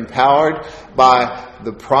hurt, empowered by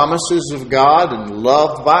the promises of God and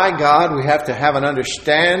loved by God. We have to have an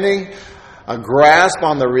understanding, a grasp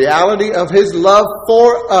on the reality of His love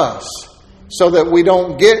for us, so that we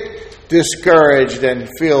don't get discouraged and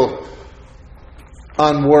feel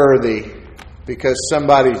unworthy because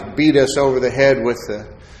somebody's beat us over the head with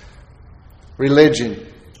the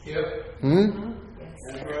religion. Yep.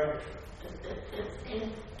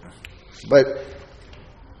 But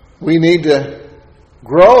we need to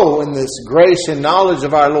grow in this grace and knowledge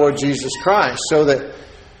of our Lord Jesus Christ so that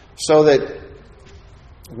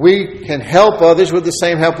we can help others with the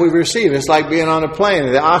same help we receive. It's like being on a plane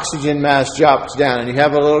and the oxygen mask drops down and you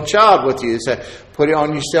have a little child with you. You say, put it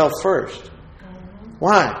on yourself first.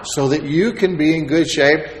 Why? So that you can be in good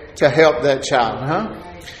shape to help that child.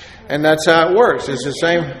 And that's how it works. It's the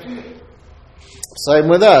same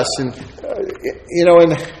with us. And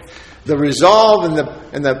and the resolve and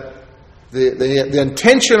the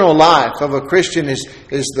intentional life of a Christian is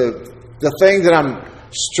the thing that I'm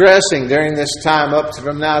stressing during this time up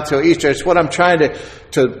from now till Easter. It's what I'm trying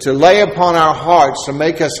to lay upon our hearts to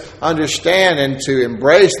make us understand and to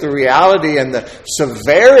embrace the reality and the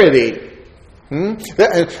severity.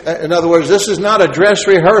 In other words, this is not a dress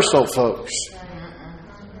rehearsal, folks.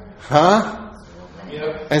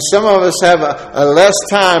 And some of us have a less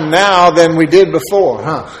time now than we did before,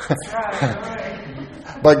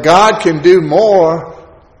 But God can do more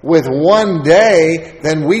with one day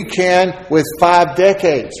than we can with 5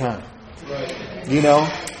 decades,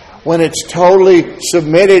 when it's totally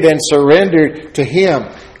submitted and surrendered to Him.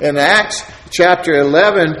 In Acts chapter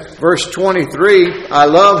 11, verse 23, I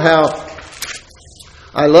love how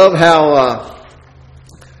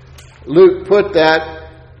Luke put that,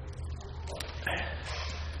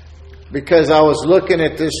 because I was looking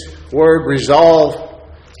at this word resolve,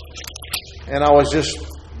 and I was just,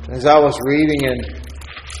 as I was reading in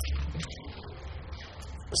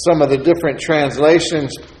some of the different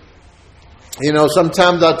translations,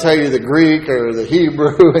 sometimes I'll tell you the Greek or the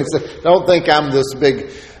Hebrew. Don't think I'm this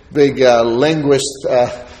big linguist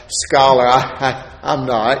scholar. I'm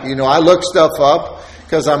not. I look stuff up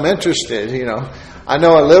because I'm interested. I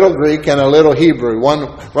know a little Greek and a little Hebrew.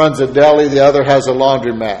 One runs a deli, the other has a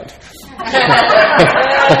laundromat.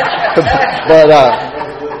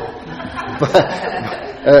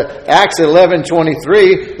 Acts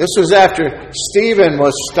 11:23. This was after Stephen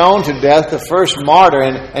was stoned to death, the first martyr,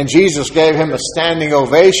 and Jesus gave him a standing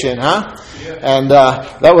ovation, And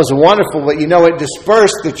that was wonderful. But it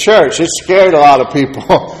dispersed the church. It scared a lot of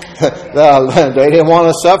people. They didn't want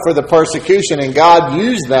to suffer the persecution, and God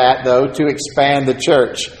used that though to expand the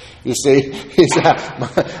church. You see,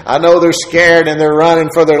 I know they're scared and they're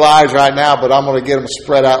running for their lives right now, but I'm going to get them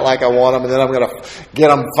spread out like I want them, and then I'm going to get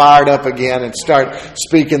them fired up again and start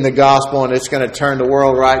speaking the gospel, and it's going to turn the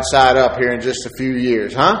world right side up here in just a few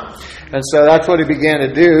years, And so that's what He began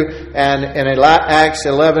to do. And in Acts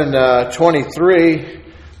 11:23,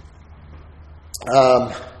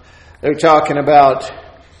 they're talking about,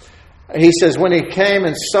 he says, when he came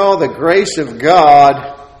and saw the grace of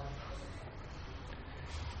God,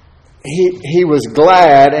 he was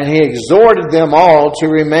glad, and he exhorted them all to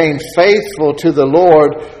remain faithful to the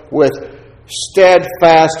Lord with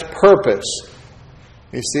steadfast purpose.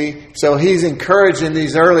 You see? So he's encouraging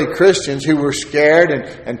these early Christians who were scared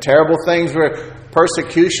and terrible things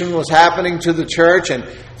persecution was happening to the church and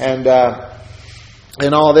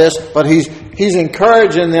all this. But he's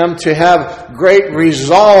encouraging them to have great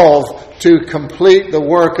resolve to complete the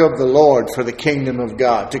work of the Lord for the kingdom of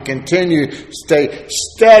God, to continue to stay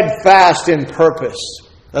steadfast in purpose.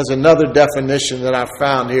 That's another definition that I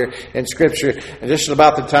found here in Scripture. And just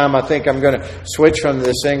about the time I think I'm going to switch from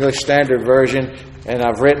this English Standard Version, and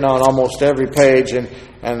I've written on almost every page, and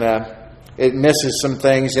it misses some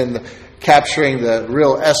things in capturing the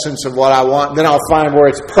real essence of what I want. Then I'll find where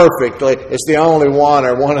it's perfect. It's the only one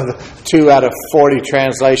or one of the 2 out of 40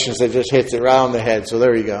 translations that just hits it right on the head. So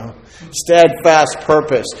there you go. Steadfast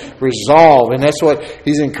purpose, resolve. And that's what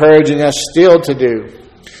he's encouraging us still to do.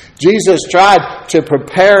 Jesus tried to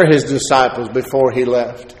prepare his disciples before he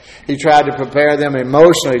left. He tried to prepare them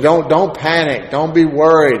emotionally. Don't panic. Don't be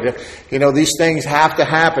worried. These things have to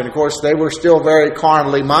happen. Of course, they were still very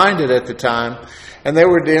carnally minded at the time. And they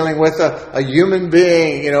were dealing with a human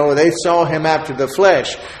being. They saw him after the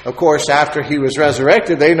flesh. Of course, after he was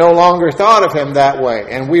resurrected, they no longer thought of him that way.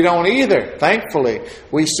 And we don't either, thankfully.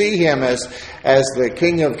 We see him as the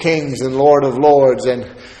King of Kings and Lord of Lords, and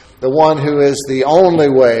the one who is the only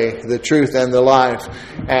way, the truth, and the life,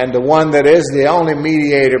 and the one that is the only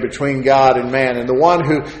mediator between God and man, and the one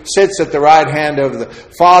who sits at the right hand of the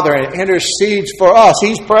Father and intercedes for us.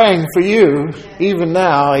 He's praying for you even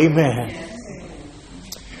now. Amen.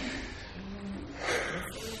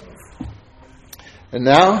 And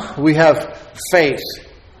now we have faith.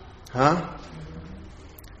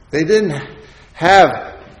 They didn't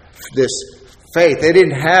have this faith. They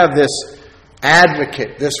didn't have this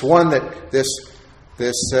advocate, this one that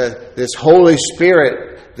this Holy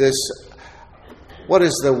Spirit, this, what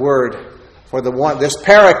is the word For the one, this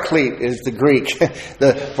paraclete is the Greek,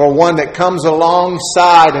 for one that comes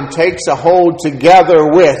alongside and takes a hold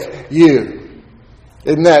together with you.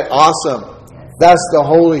 Isn't that awesome? That's the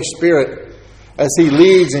Holy Spirit as He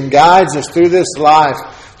leads and guides us through this life,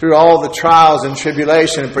 through all the trials and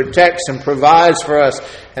tribulation, and protects and provides for us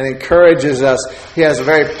and encourages us. He has a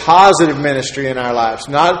very positive ministry in our lives,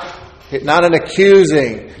 not an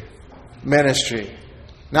accusing ministry.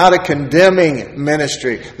 Not a condemning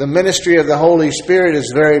ministry. The ministry of the Holy Spirit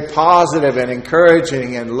is very positive and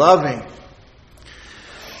encouraging and loving.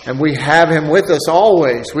 And we have Him with us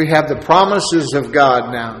always. We have the promises of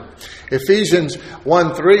God now. Ephesians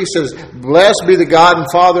 1:3 says, "Blessed be the God and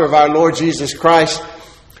Father of our Lord Jesus Christ,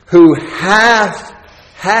 who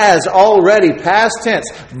has already, past tense,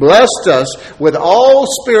 blessed us with all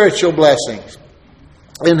spiritual blessings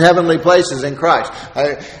in heavenly places in Christ."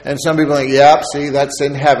 And some people think, yep, see, that's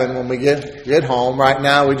in heaven when we get home. Right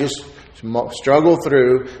now we just struggle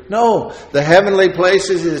through. No, the heavenly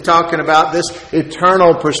places is talking about this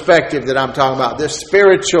eternal perspective that I'm talking about. This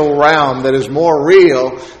spiritual realm that is more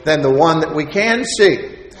real than the one that we can see.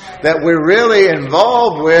 That we're really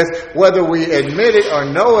involved with, whether we admit it or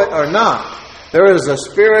know it or not. There is a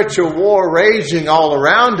spiritual war raging all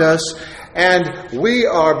around us, and we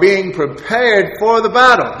are being prepared for the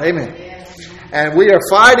battle. Amen. And we are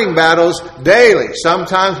fighting battles daily.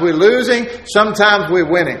 Sometimes we're losing, sometimes we're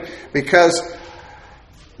winning. Because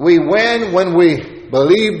we win when we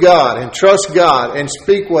believe God and trust God and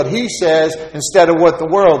speak what He says instead of what the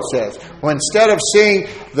world says. When instead of seeing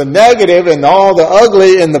the negative and all the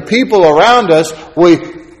ugly in the people around us, we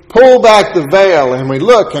pull back the veil and we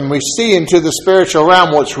look and we see into the spiritual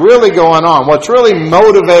realm what's really going on, what's really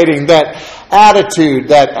motivating that attitude,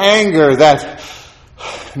 that anger, that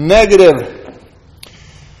negative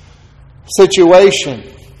situation.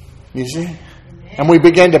 You see? And we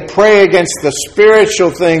begin to pray against the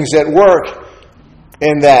spiritual things at work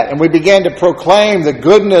in that. And we begin to proclaim the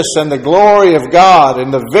goodness and the glory of God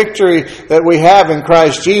and the victory that we have in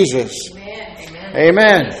Christ Jesus. Amen.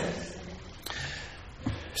 Amen.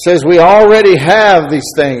 It says we already have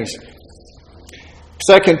these things.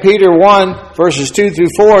 2 Peter 1, verses 2 through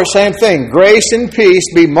 4, same thing. Grace and peace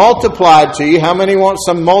be multiplied to you. How many want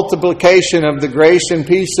some multiplication of the grace and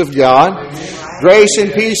peace of God? Grace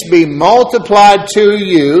and peace be multiplied to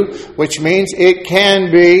you, which means it can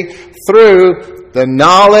be through the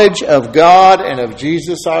knowledge of God and of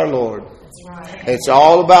Jesus our Lord. It's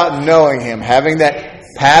all about knowing Him, having that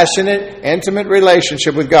passionate, intimate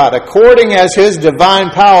relationship with God, according as His divine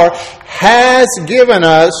power has given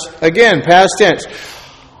us, again, past tense,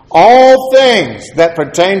 all things that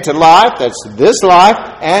pertain to life, that's this life,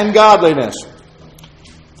 and godliness,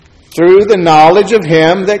 through the knowledge of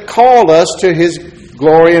Him that called us to His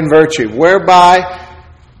glory and virtue, whereby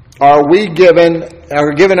are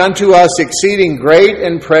given unto us exceeding great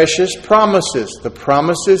and precious promises. The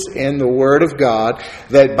promises in the Word of God,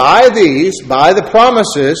 that by the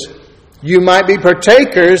promises, you might be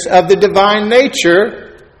partakers of the divine nature,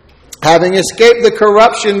 having escaped the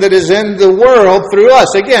corruption that is in the world through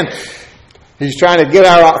us. Again, He's trying to get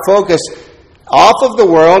our focus off of the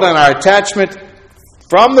world and our attachment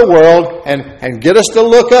from the world and get us to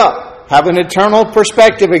look up, have an eternal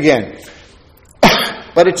perspective again.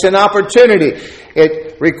 But it's an opportunity.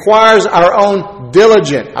 It requires our own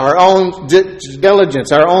diligence, our own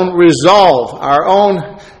resolve, our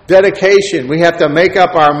own dedication. We have to make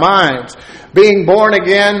up our minds. Being born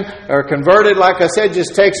again or converted, like I said,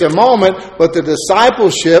 just takes a moment, but the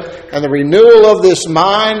discipleship and the renewal of this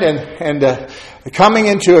mind and coming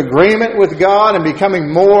into agreement with God and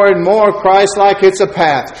becoming more and more Christ-like, it's a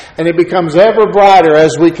path. And it becomes ever brighter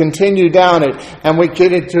as we continue down it and we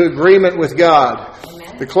get into agreement with God.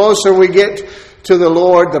 Amen. The closer we get to the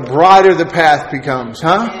Lord, the brighter the path becomes,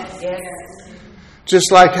 huh? Yes.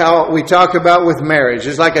 Just like how we talk about with marriage.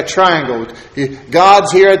 It's like a triangle.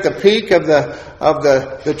 God's here at the peak of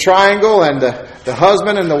the triangle, and the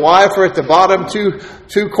husband and the wife are at the bottom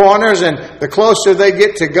two corners, and the closer they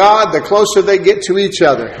get to God, the closer they get to each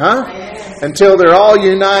other, huh? Yes. Until they're all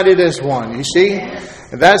united as one. You see? Yes.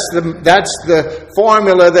 That's the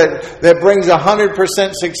formula that brings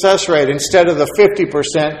 100% success rate instead of the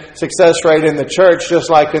 50% success rate in the church, just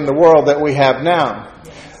like in the world that we have now.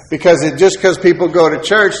 Because just because people go to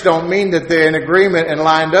church don't mean that they're in agreement and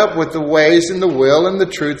lined up with the ways and the will and the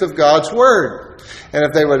truth of God's Word. And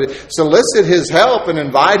if they would solicit His help and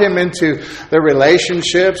invite Him into their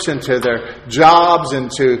relationships, into their jobs,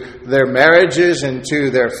 into their marriages, into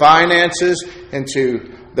their finances,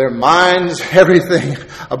 into their minds, everything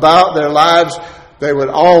about their lives, they would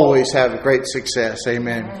always have great success.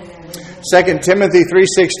 Amen. 2 Timothy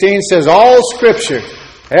 3:16 says, all Scripture,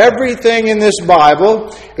 everything in this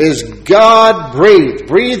Bible is God-breathed,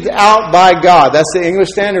 breathed out by God. That's the English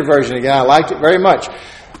Standard Version again. I liked it very much.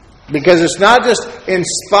 Because it's not just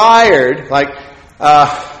inspired, like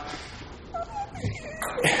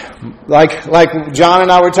John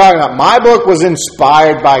and I were talking about. My book was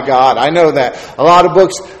inspired by God. I know that. A lot of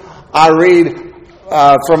books I read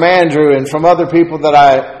from Andrew and from other people that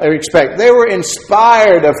I expect, they were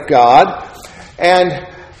inspired of God.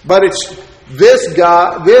 But it's this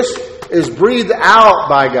is breathed out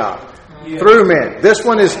by God through men. This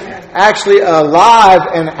one is actually alive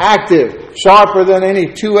and active, sharper than any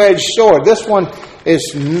two-edged sword. This one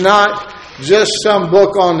is not just some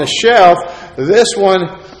book on the shelf. This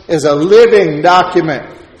one is a living document,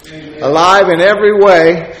 alive in every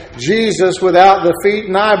way. Jesus without the feet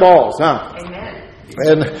and eyeballs, huh? Amen.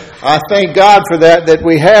 And I thank God for that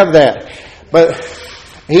we have that. But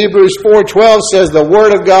Hebrews 4:12 says the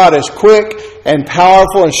Word of God is quick and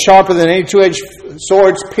powerful and sharper than any two-edged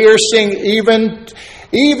swords, piercing even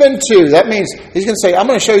to. That means he's going to say, I'm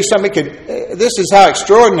going to show you something. This is how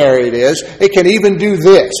extraordinary it is. It can even do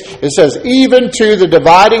this. It says, even to the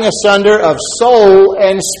dividing asunder of soul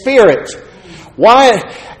and spirit. Why?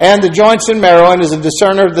 And the joints and marrow, and is a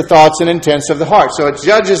discerner of the thoughts and intents of the heart. So it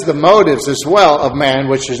judges the motives as well of man,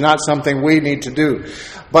 which is not something we need to do.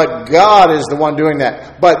 But God is the one doing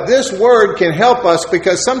that. But this word can help us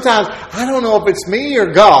because sometimes I don't know if it's me or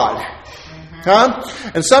God. Huh?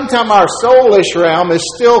 And sometimes our soulish realm is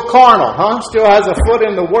still carnal, still has a foot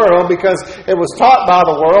in the world because it was taught by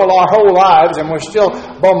the world our whole lives, and we're still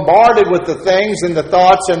bombarded with the things and the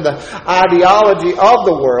thoughts and the ideology of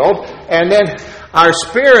the world. And then our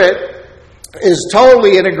spirit is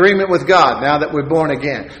totally in agreement with God now that we're born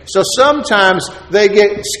again. So sometimes they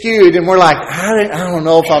get skewed and we're like, I don't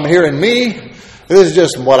know if I'm hearing me. This is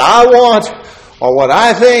just what I want, or what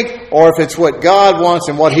I think, or if it's what God wants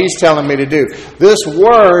and what He's telling me to do. This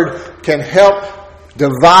Word can help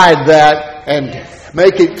divide that and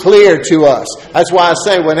make it clear to us. That's why I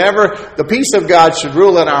say whenever the peace of God should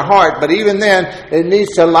rule in our heart, but even then it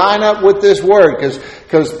needs to line up with this Word.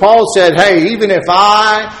 Because Paul said, hey, even if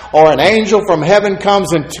I or an angel from heaven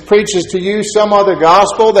comes and preaches to you some other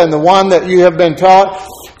gospel than the one that you have been taught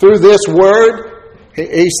through this Word,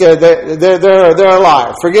 he said they're a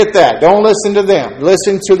liar. Forget that. Don't listen to them.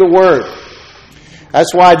 Listen to the Word.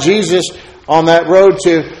 That's why Jesus on that road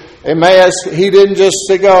to Emmaus, He didn't just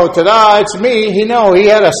go, ta-da, it's me. He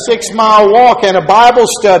had a 6-mile walk and a Bible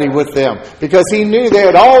study with them because He knew they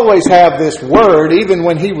would always have this Word even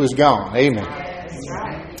when He was gone. Amen.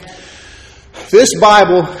 This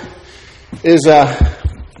Bible is a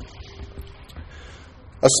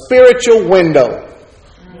spiritual window.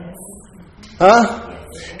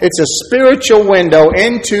 It's a spiritual window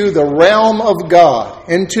into the realm of God,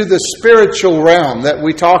 into the spiritual realm that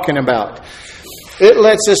we're talking about. It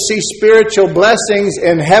lets us see spiritual blessings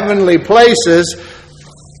in heavenly places,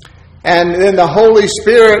 and then the Holy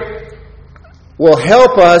Spirit will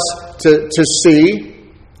help us to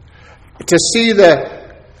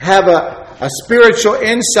have a spiritual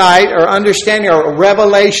insight or understanding or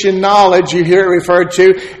revelation knowledge, you hear it referred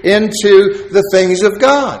to, into the things of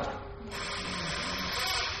God.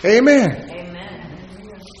 Amen.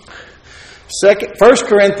 1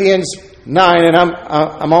 Corinthians 9, and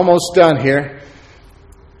I'm almost done here.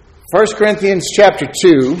 1 Corinthians chapter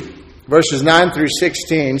 2, verses 9 through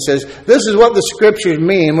 16 says, this is what the Scriptures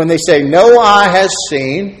mean when they say, no eye has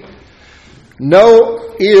seen,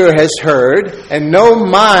 no ear has heard, and no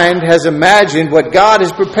mind has imagined what God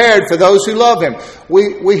has prepared for those who love Him.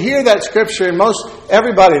 We hear that Scripture, and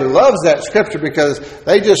everybody loves that Scripture because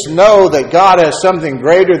they just know that God has something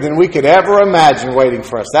greater than we could ever imagine waiting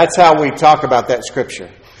for us. That's how we talk about that Scripture.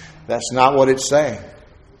 That's not what it's saying.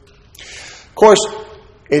 Of course,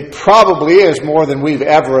 it probably is more than we've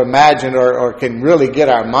ever imagined or can really get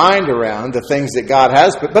our mind around the things that God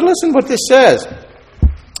has. But listen to what this says.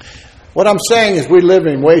 What I'm saying is we're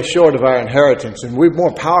living way short of our inheritance, and we're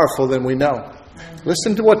more powerful than we know.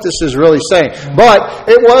 Listen to what this is really saying. But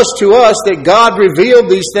it was to us that God revealed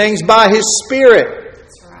these things by His Spirit.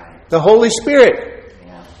 That's right. The Holy Spirit.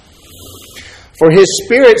 Yeah. For His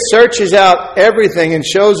Spirit searches out everything and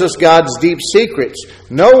shows us God's deep secrets.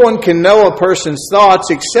 No one can know a person's thoughts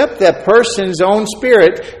except that person's own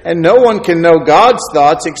spirit, and no one can know God's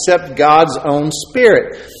thoughts except God's own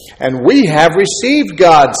Spirit. And we have received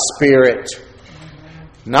God's Spirit,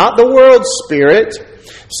 not the world's spirit,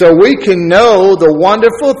 so we can know the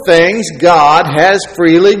wonderful things God has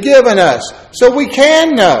freely given us. So we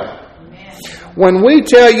can know. When we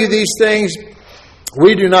tell you these things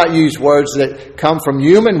We do not use words that come from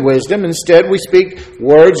human wisdom. Instead, we speak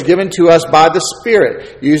words given to us by the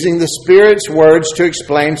Spirit, using the Spirit's words to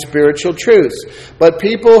explain spiritual truths. But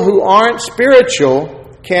people who aren't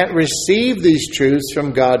spiritual can't receive these truths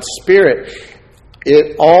from God's Spirit.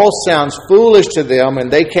 It all sounds foolish to them,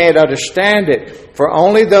 and they can't understand it. For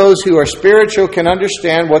only those who are spiritual can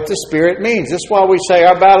understand what the Spirit means. That's why we say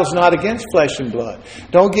our battle's not against flesh and blood.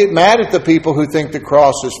 Don't get mad at the people who think the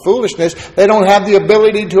cross is foolishness. They don't have the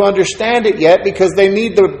ability to understand it yet because they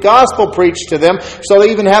need the gospel preached to them so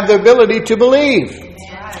they even have the ability to believe.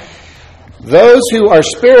 Those who are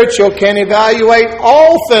spiritual can evaluate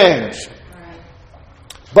all things,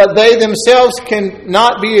 but they themselves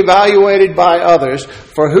cannot be evaluated by others.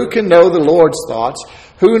 For who can know the Lord's thoughts?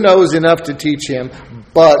 Who knows enough to teach him?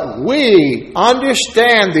 But we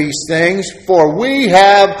understand these things, for we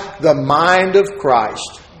have the mind of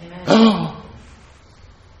Christ.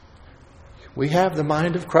 We have the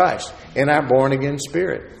mind of Christ in our born-again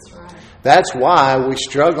spirit. That's why we're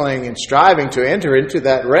struggling and striving to enter into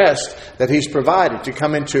that rest that He's provided, to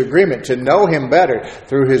come into agreement, to know Him better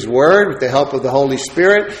through His Word, with the help of the Holy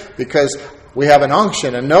Spirit, because we have an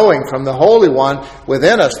unction, a knowing from the Holy One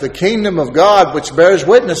within us, the kingdom of God, which bears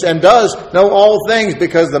witness and does know all things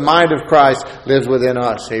because the mind of Christ lives within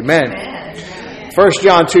us. Amen. 1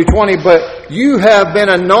 John 2:20, but you have been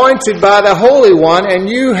anointed by the Holy One, and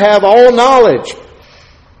you have all knowledge.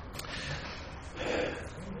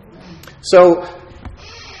 So, I'm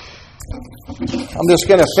just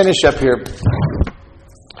going to finish up here.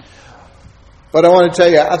 But I want to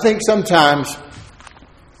tell you, I think sometimes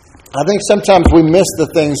we miss the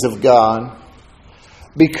things of God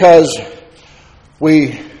because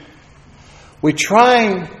we're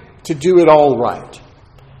trying to do it all right.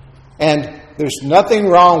 And there's nothing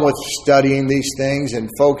wrong with studying these things and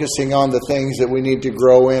focusing on the things that we need to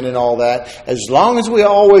grow in and all that, as long as we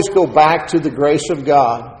always go back to the grace of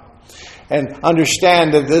God and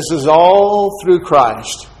understand that this is all through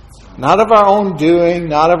Christ. Not of our own doing,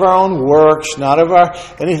 not of our own works, not of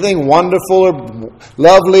anything wonderful or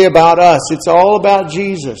lovely about us. It's all about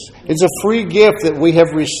Jesus. It's a free gift that we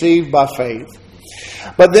have received by faith.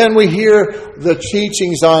 But then we hear the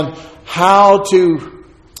teachings on how to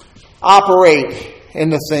operate in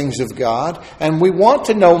the things of God. And we want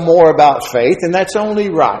to know more about faith, and that's only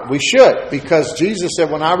right. We should, because Jesus said,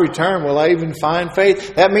 when I return, will I even find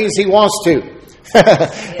faith? That means He wants to.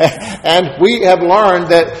 And we have learned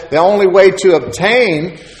that the only way to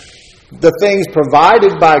obtain the things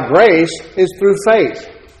provided by grace is through faith.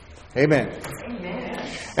 Amen.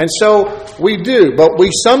 And so we do, but we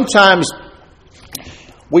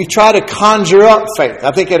try to conjure up faith.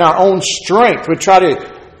 I think in our own strength,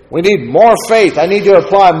 we need more faith. I need to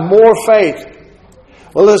apply more faith.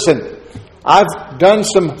 Well, listen, I've done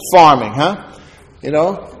some farming, huh? You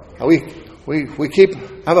know, we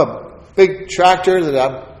have a big tractor that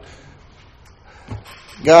I've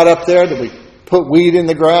got up there that we put weed in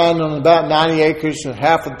the ground on about 90 acres and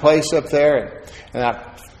half the place up there. And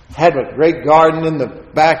I had a great garden in the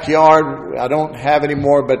backyard. I don't have any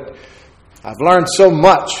more, but I've learned so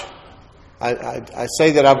much. I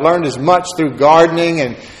say that I've learned as much through gardening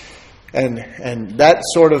and that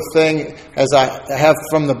sort of thing as I have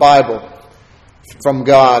from the Bible, from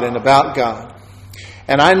God and about God.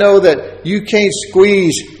 And I know that you can't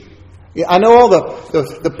squeeze. I know all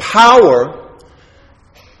the power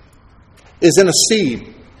is in a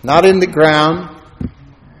seed, not in the ground.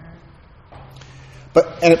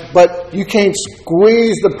 But you can't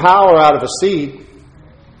squeeze the power out of a seed.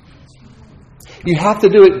 You have to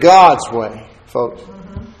do it God's way, folks.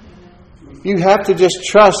 You have to just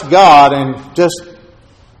trust God and just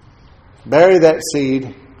bury that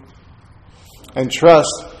seed and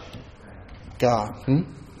trust God.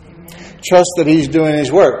 Trust that He's doing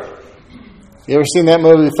His work. You ever seen that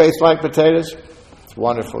movie, Faith Like Potatoes? It's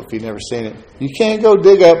wonderful if you've never seen it. You can't go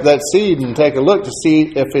dig up that seed and take a look to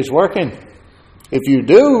see if it's working. If you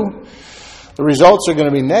do, the results are going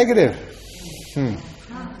to be negative.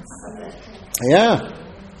 Yeah.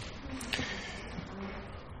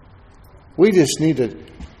 We just need to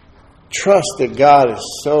trust that God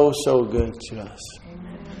is so, so good to us.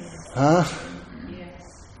 Huh?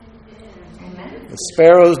 The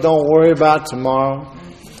sparrows don't worry about tomorrow.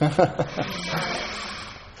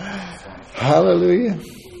 Hallelujah.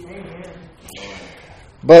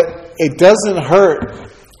 But it doesn't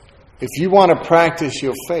hurt if you want to practice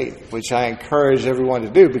your faith, which I encourage everyone to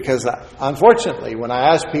do, because unfortunately, when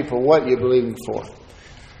I ask people what you're believing for,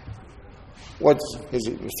 is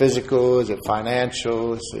it physical? Is it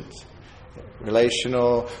financial?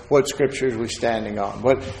 Relational. What scriptures are we standing on?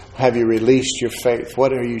 What have you released your faith?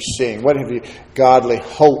 What are you seeing? What have you godly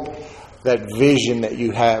hope, that vision that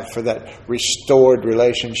you have for that restored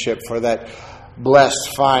relationship, for that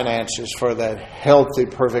blessed finances, for that healthy,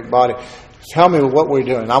 perfect body? Tell me what we're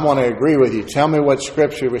doing. I want to agree with you. Tell me what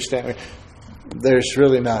scripture we're standing. There's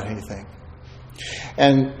really not anything.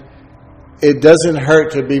 And it doesn't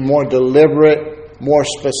hurt to be more deliberate, more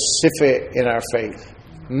specific in our faith.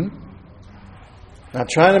 Not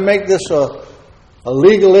trying to make this a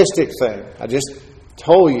legalistic thing. I just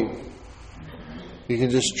told you. You can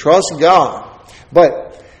just trust God.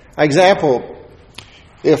 But, example,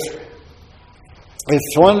 if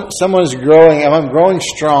someone's growing, if I'm growing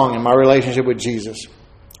strong in my relationship with Jesus,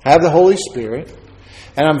 I have the Holy Spirit,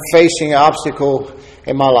 and I'm facing an obstacle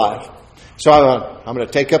in my life. So I'm going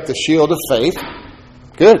to take up the shield of faith.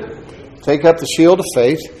 Good. Take up the shield of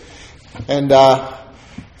faith. And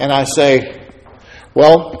I say,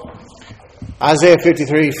 well, Isaiah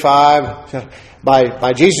 53:5,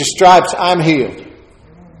 by Jesus' stripes I'm healed.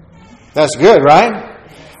 That's good, right?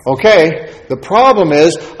 Okay. The problem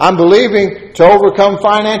is I'm believing to overcome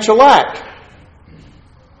financial lack.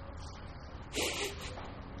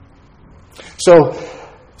 So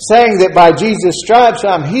saying that by Jesus' stripes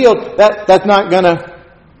I'm healed, that's not going to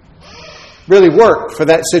really work for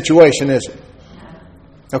that situation, is it?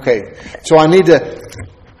 Okay. So I need to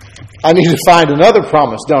find another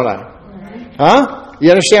promise, don't I? Huh? You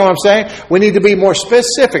understand what I'm saying? We need to be more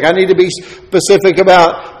specific. I need to be specific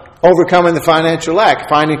about overcoming the financial lack,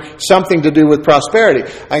 finding something to do with prosperity.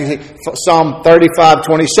 I can see Psalm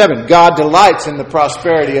 35:27. God delights in the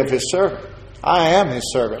prosperity of His servant. I am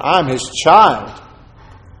His servant. I'm His child.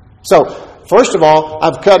 So, first of all,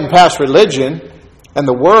 I've cut and past religion and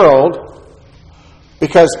the world,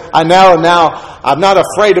 because I'm not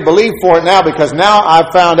afraid to believe for it now, because now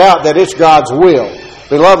I've found out that it's God's will.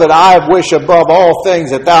 Beloved, I wish above all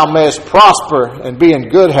things that thou mayest prosper and be in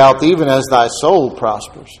good health, even as thy soul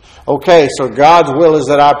prospers. Okay, so God's will is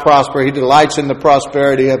that I prosper. He delights in the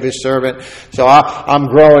prosperity of His servant. So I'm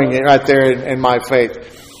growing right there in my faith.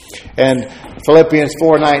 And Philippians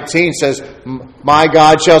 4:19 says, my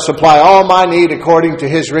God shall supply all my need according to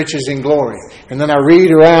His riches in glory. And then I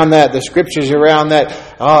read around that, the scriptures around that.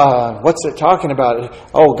 What's it talking about?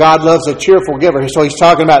 Oh, God loves a cheerful giver. So He's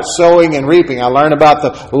talking about sowing and reaping. I learned about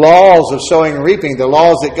the laws of sowing and reaping, the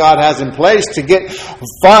laws that God has in place to get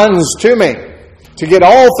funds to me, to get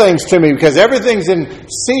all things to me, because everything's in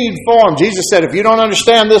seed form. Jesus said, if you don't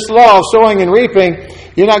understand this law of sowing and reaping,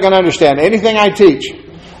 you're not going to understand anything I teach.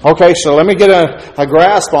 Okay, so let me get a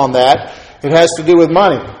grasp on that. It has to do with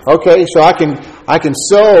money. Okay, so I can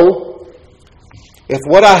sow. If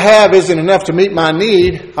what I have isn't enough to meet my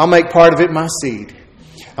need, I'll make part of it my seed.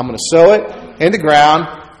 I'm going to sow it in the ground.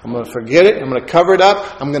 I'm going to forget it. I'm going to cover it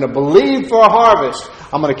up. I'm going to believe for a harvest.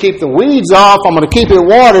 I'm going to keep the weeds off. I'm going to keep it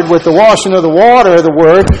watered with the washing of the water of the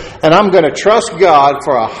Word. And I'm going to trust God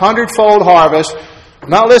for 100-fold harvest. I'm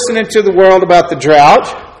not listening to the world about the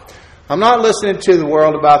drought. I'm not listening to the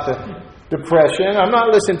world about the depression. I'm not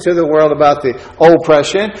listening to the world about the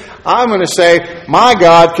oppression. I'm going to say, my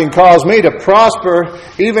God can cause me to prosper.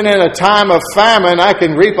 Even in a time of famine, I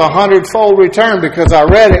can reap 100-fold return because I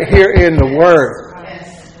read it here in the Word.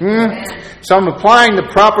 So I'm applying the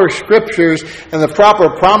proper scriptures and the proper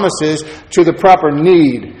promises to the proper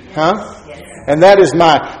need. And that is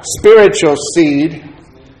my spiritual seed.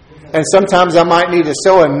 And sometimes I might need to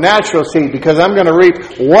sow a natural seed, because I'm going to reap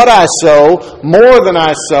what I sow, more than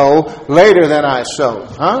I sow, later than I sow.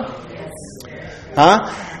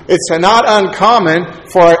 It's not uncommon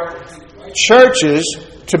for churches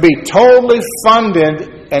to be totally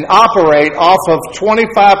funded and operate off of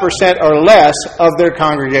 25% or less of their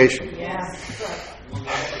congregation.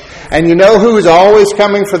 And you know who's always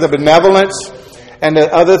coming for the benevolence and the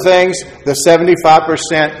other things? The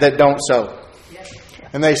 75% that don't sow.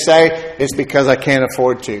 And they say, it's because I can't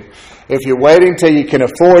afford to. If you're waiting till you can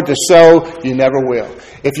afford to sow, you never will.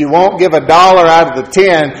 If you won't give $1 out of the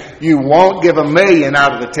 10, you won't give $1 million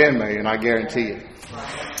out of the 10 million, I guarantee you.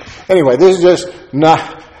 Anyway, this is just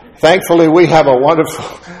not... Thankfully, we have a wonderful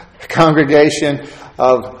congregation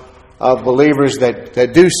of believers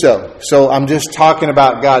that do so. So I'm just talking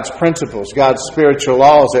about God's principles, God's spiritual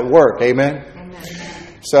laws at work. Amen?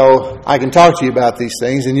 So I can talk to you about these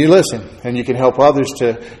things, and you listen, and you can help others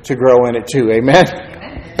to grow in it too. Amen?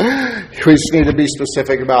 We just need to be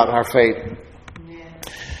specific about our faith.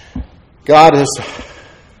 God is...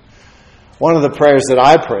 One of the prayers that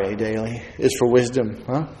I pray daily is for wisdom.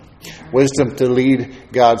 Wisdom to lead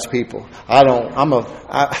God's people. I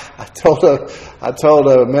told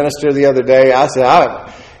a minister the other day, I said,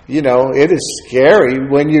 you know, it is scary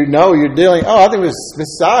when you know you're dealing. Oh, I think it was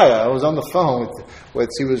Messiah. I was on the phone with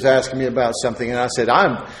he was asking me about something, and I said,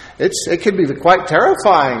 it can be quite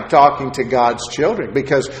terrifying talking to God's children,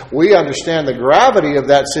 because we understand the gravity of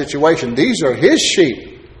that situation. These are His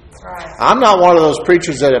sheep. Right. I'm not one of those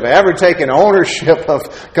preachers that have ever taken ownership of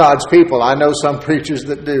God's people. I know some preachers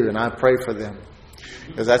that do, and I pray for them,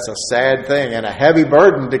 because that's a sad thing and a heavy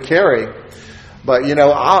burden to carry. But, you know,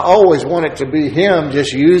 I always want it to be Him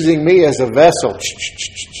just using me as a vessel.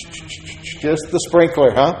 Just the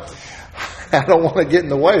sprinkler, huh? I don't want to get in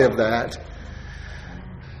the way of that.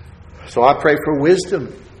 So I pray for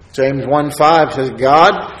wisdom. James 1:5 says,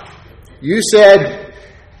 God, you said,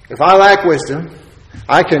 if I lack wisdom,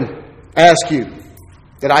 I can ask you,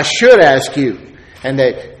 that I should ask you, and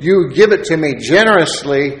that you give it to me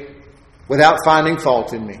generously without finding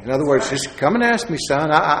fault in me. In other words, just come and ask me, son.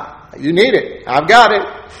 You need it. I've got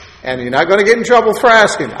it. And you're not going to get in trouble for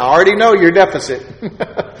asking. I already know your deficit.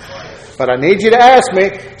 But I need you to ask me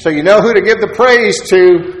so you know who to give the praise to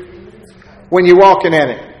when you're walking in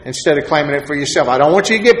it, instead of claiming it for yourself. I don't want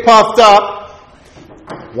you to get puffed up.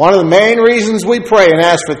 One of the main reasons we pray and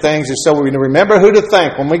ask for things is so we remember who to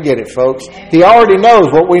thank when we get it, folks. He already knows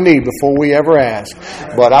what we need before we ever ask.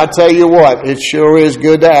 But I tell you what, it sure is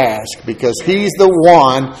good to ask, because He's the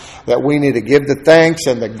one that we need to give the thanks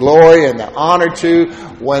and the glory and the honor to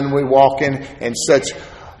when we walk in such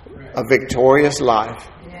a victorious life.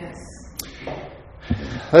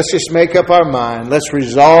 Let's just make up our mind. Let's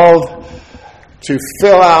resolve to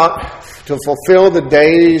fulfill the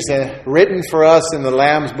days written for us in the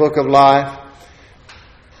Lamb's Book of Life,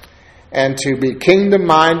 and to be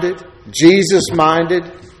kingdom-minded,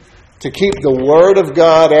 Jesus-minded, to keep the Word of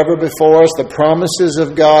God ever before us, the promises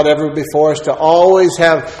of God ever before us, to always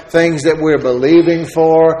have things that we're believing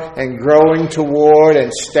for and growing toward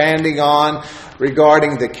and standing on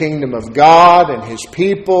regarding the kingdom of God and His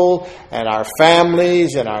people and our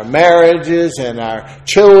families and our marriages and our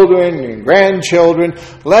children and grandchildren.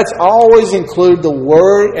 Let's always include the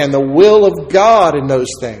Word and the will of God in those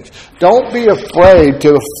things. Don't be afraid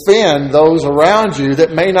to offend those around you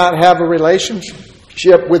that may not have a relationship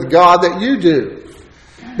with God that you do.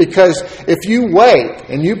 Because if you wait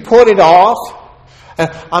and you put it off,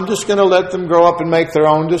 I'm just going to let them grow up and make their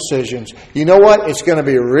own decisions. You know what? It's going to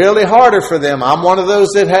be really harder for them. I'm one of those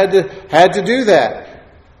that had to do that.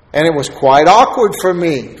 And it was quite awkward for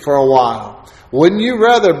me for a while. Wouldn't you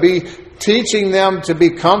rather be teaching them to be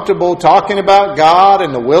comfortable talking about God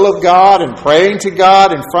and the will of God and praying to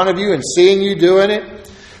God in front of you and seeing you doing it?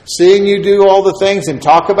 Seeing you do all the things and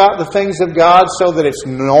talk about the things of God so that it's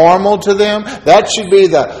normal to them? That should be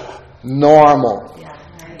the normal.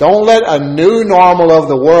 Don't let a new normal of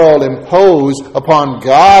the world impose upon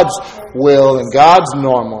God's will and God's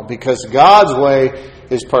normal, because God's way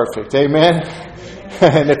is perfect. Amen?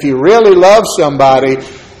 And if you really love somebody,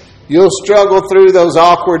 you'll struggle through those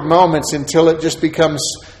awkward moments until it just becomes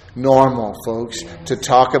normal, folks, to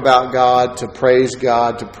talk about God, to praise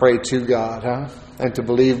God, to pray to God, huh? And to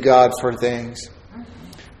believe God for things.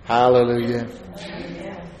 Hallelujah.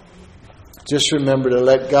 Just remember to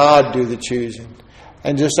let God do the choosing.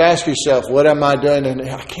 And just ask yourself, what am I doing? And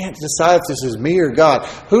I can't decide if this is me or God.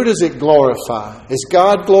 Who does it glorify? Is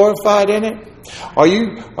God glorified in it? Are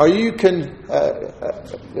you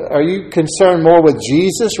concerned more with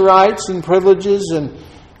Jesus' rights and privileges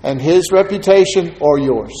and His reputation, or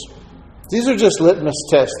yours? These are just litmus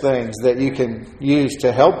test things that you can use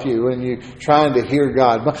to help you when you're trying to hear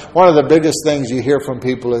God. One of the biggest things you hear from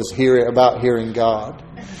people is about hearing God.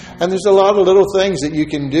 And there's a lot of little things that you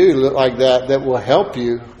can do like that will help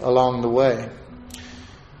you along the way.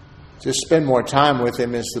 Just spend more time with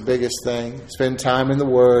Him is the biggest thing. Spend time in the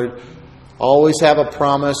Word. Always have a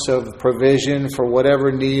promise of provision for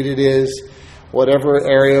whatever need it is, whatever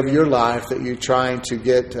area of your life that you're trying to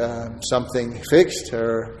get something fixed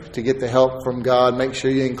or to get the help from God. Make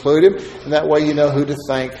sure you include Him, and that way you know who to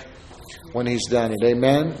thank when He's done it.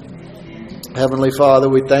 Amen? Heavenly Father,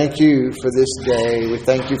 we thank You for this day. We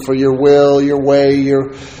thank You for Your will, Your way,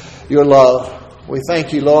 Your love. We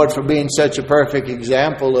thank You, Lord, for being such a perfect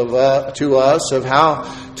example to us of how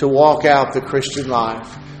to walk out the Christian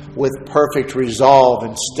life with perfect resolve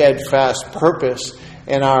and steadfast purpose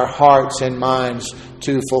in our hearts and minds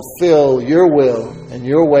to fulfill Your will and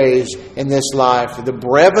Your ways in this life. The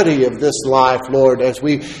brevity of this life, Lord, as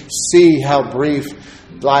we see how brief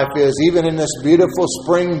life is, even in this beautiful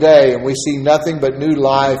spring day, and we see nothing but new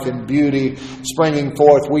life and beauty springing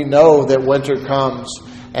forth. We know that winter comes,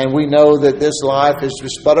 and we know that this life is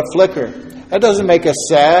just but a flicker That doesn't make us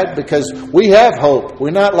sad because we have hope.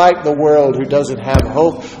 We're not like the world who doesn't have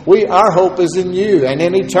hope. Our hope is in you and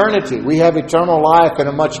in eternity. We have eternal life and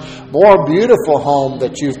a much more beautiful home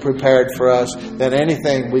that you've prepared for us than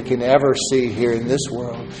anything we can ever see here in this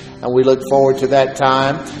world. And we look forward to that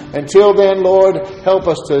time. Until then, Lord, help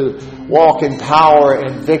us to walk in power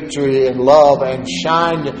and victory and love and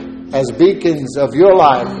shine as beacons of your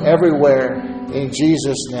life everywhere. In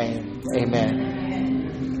Jesus' name, amen.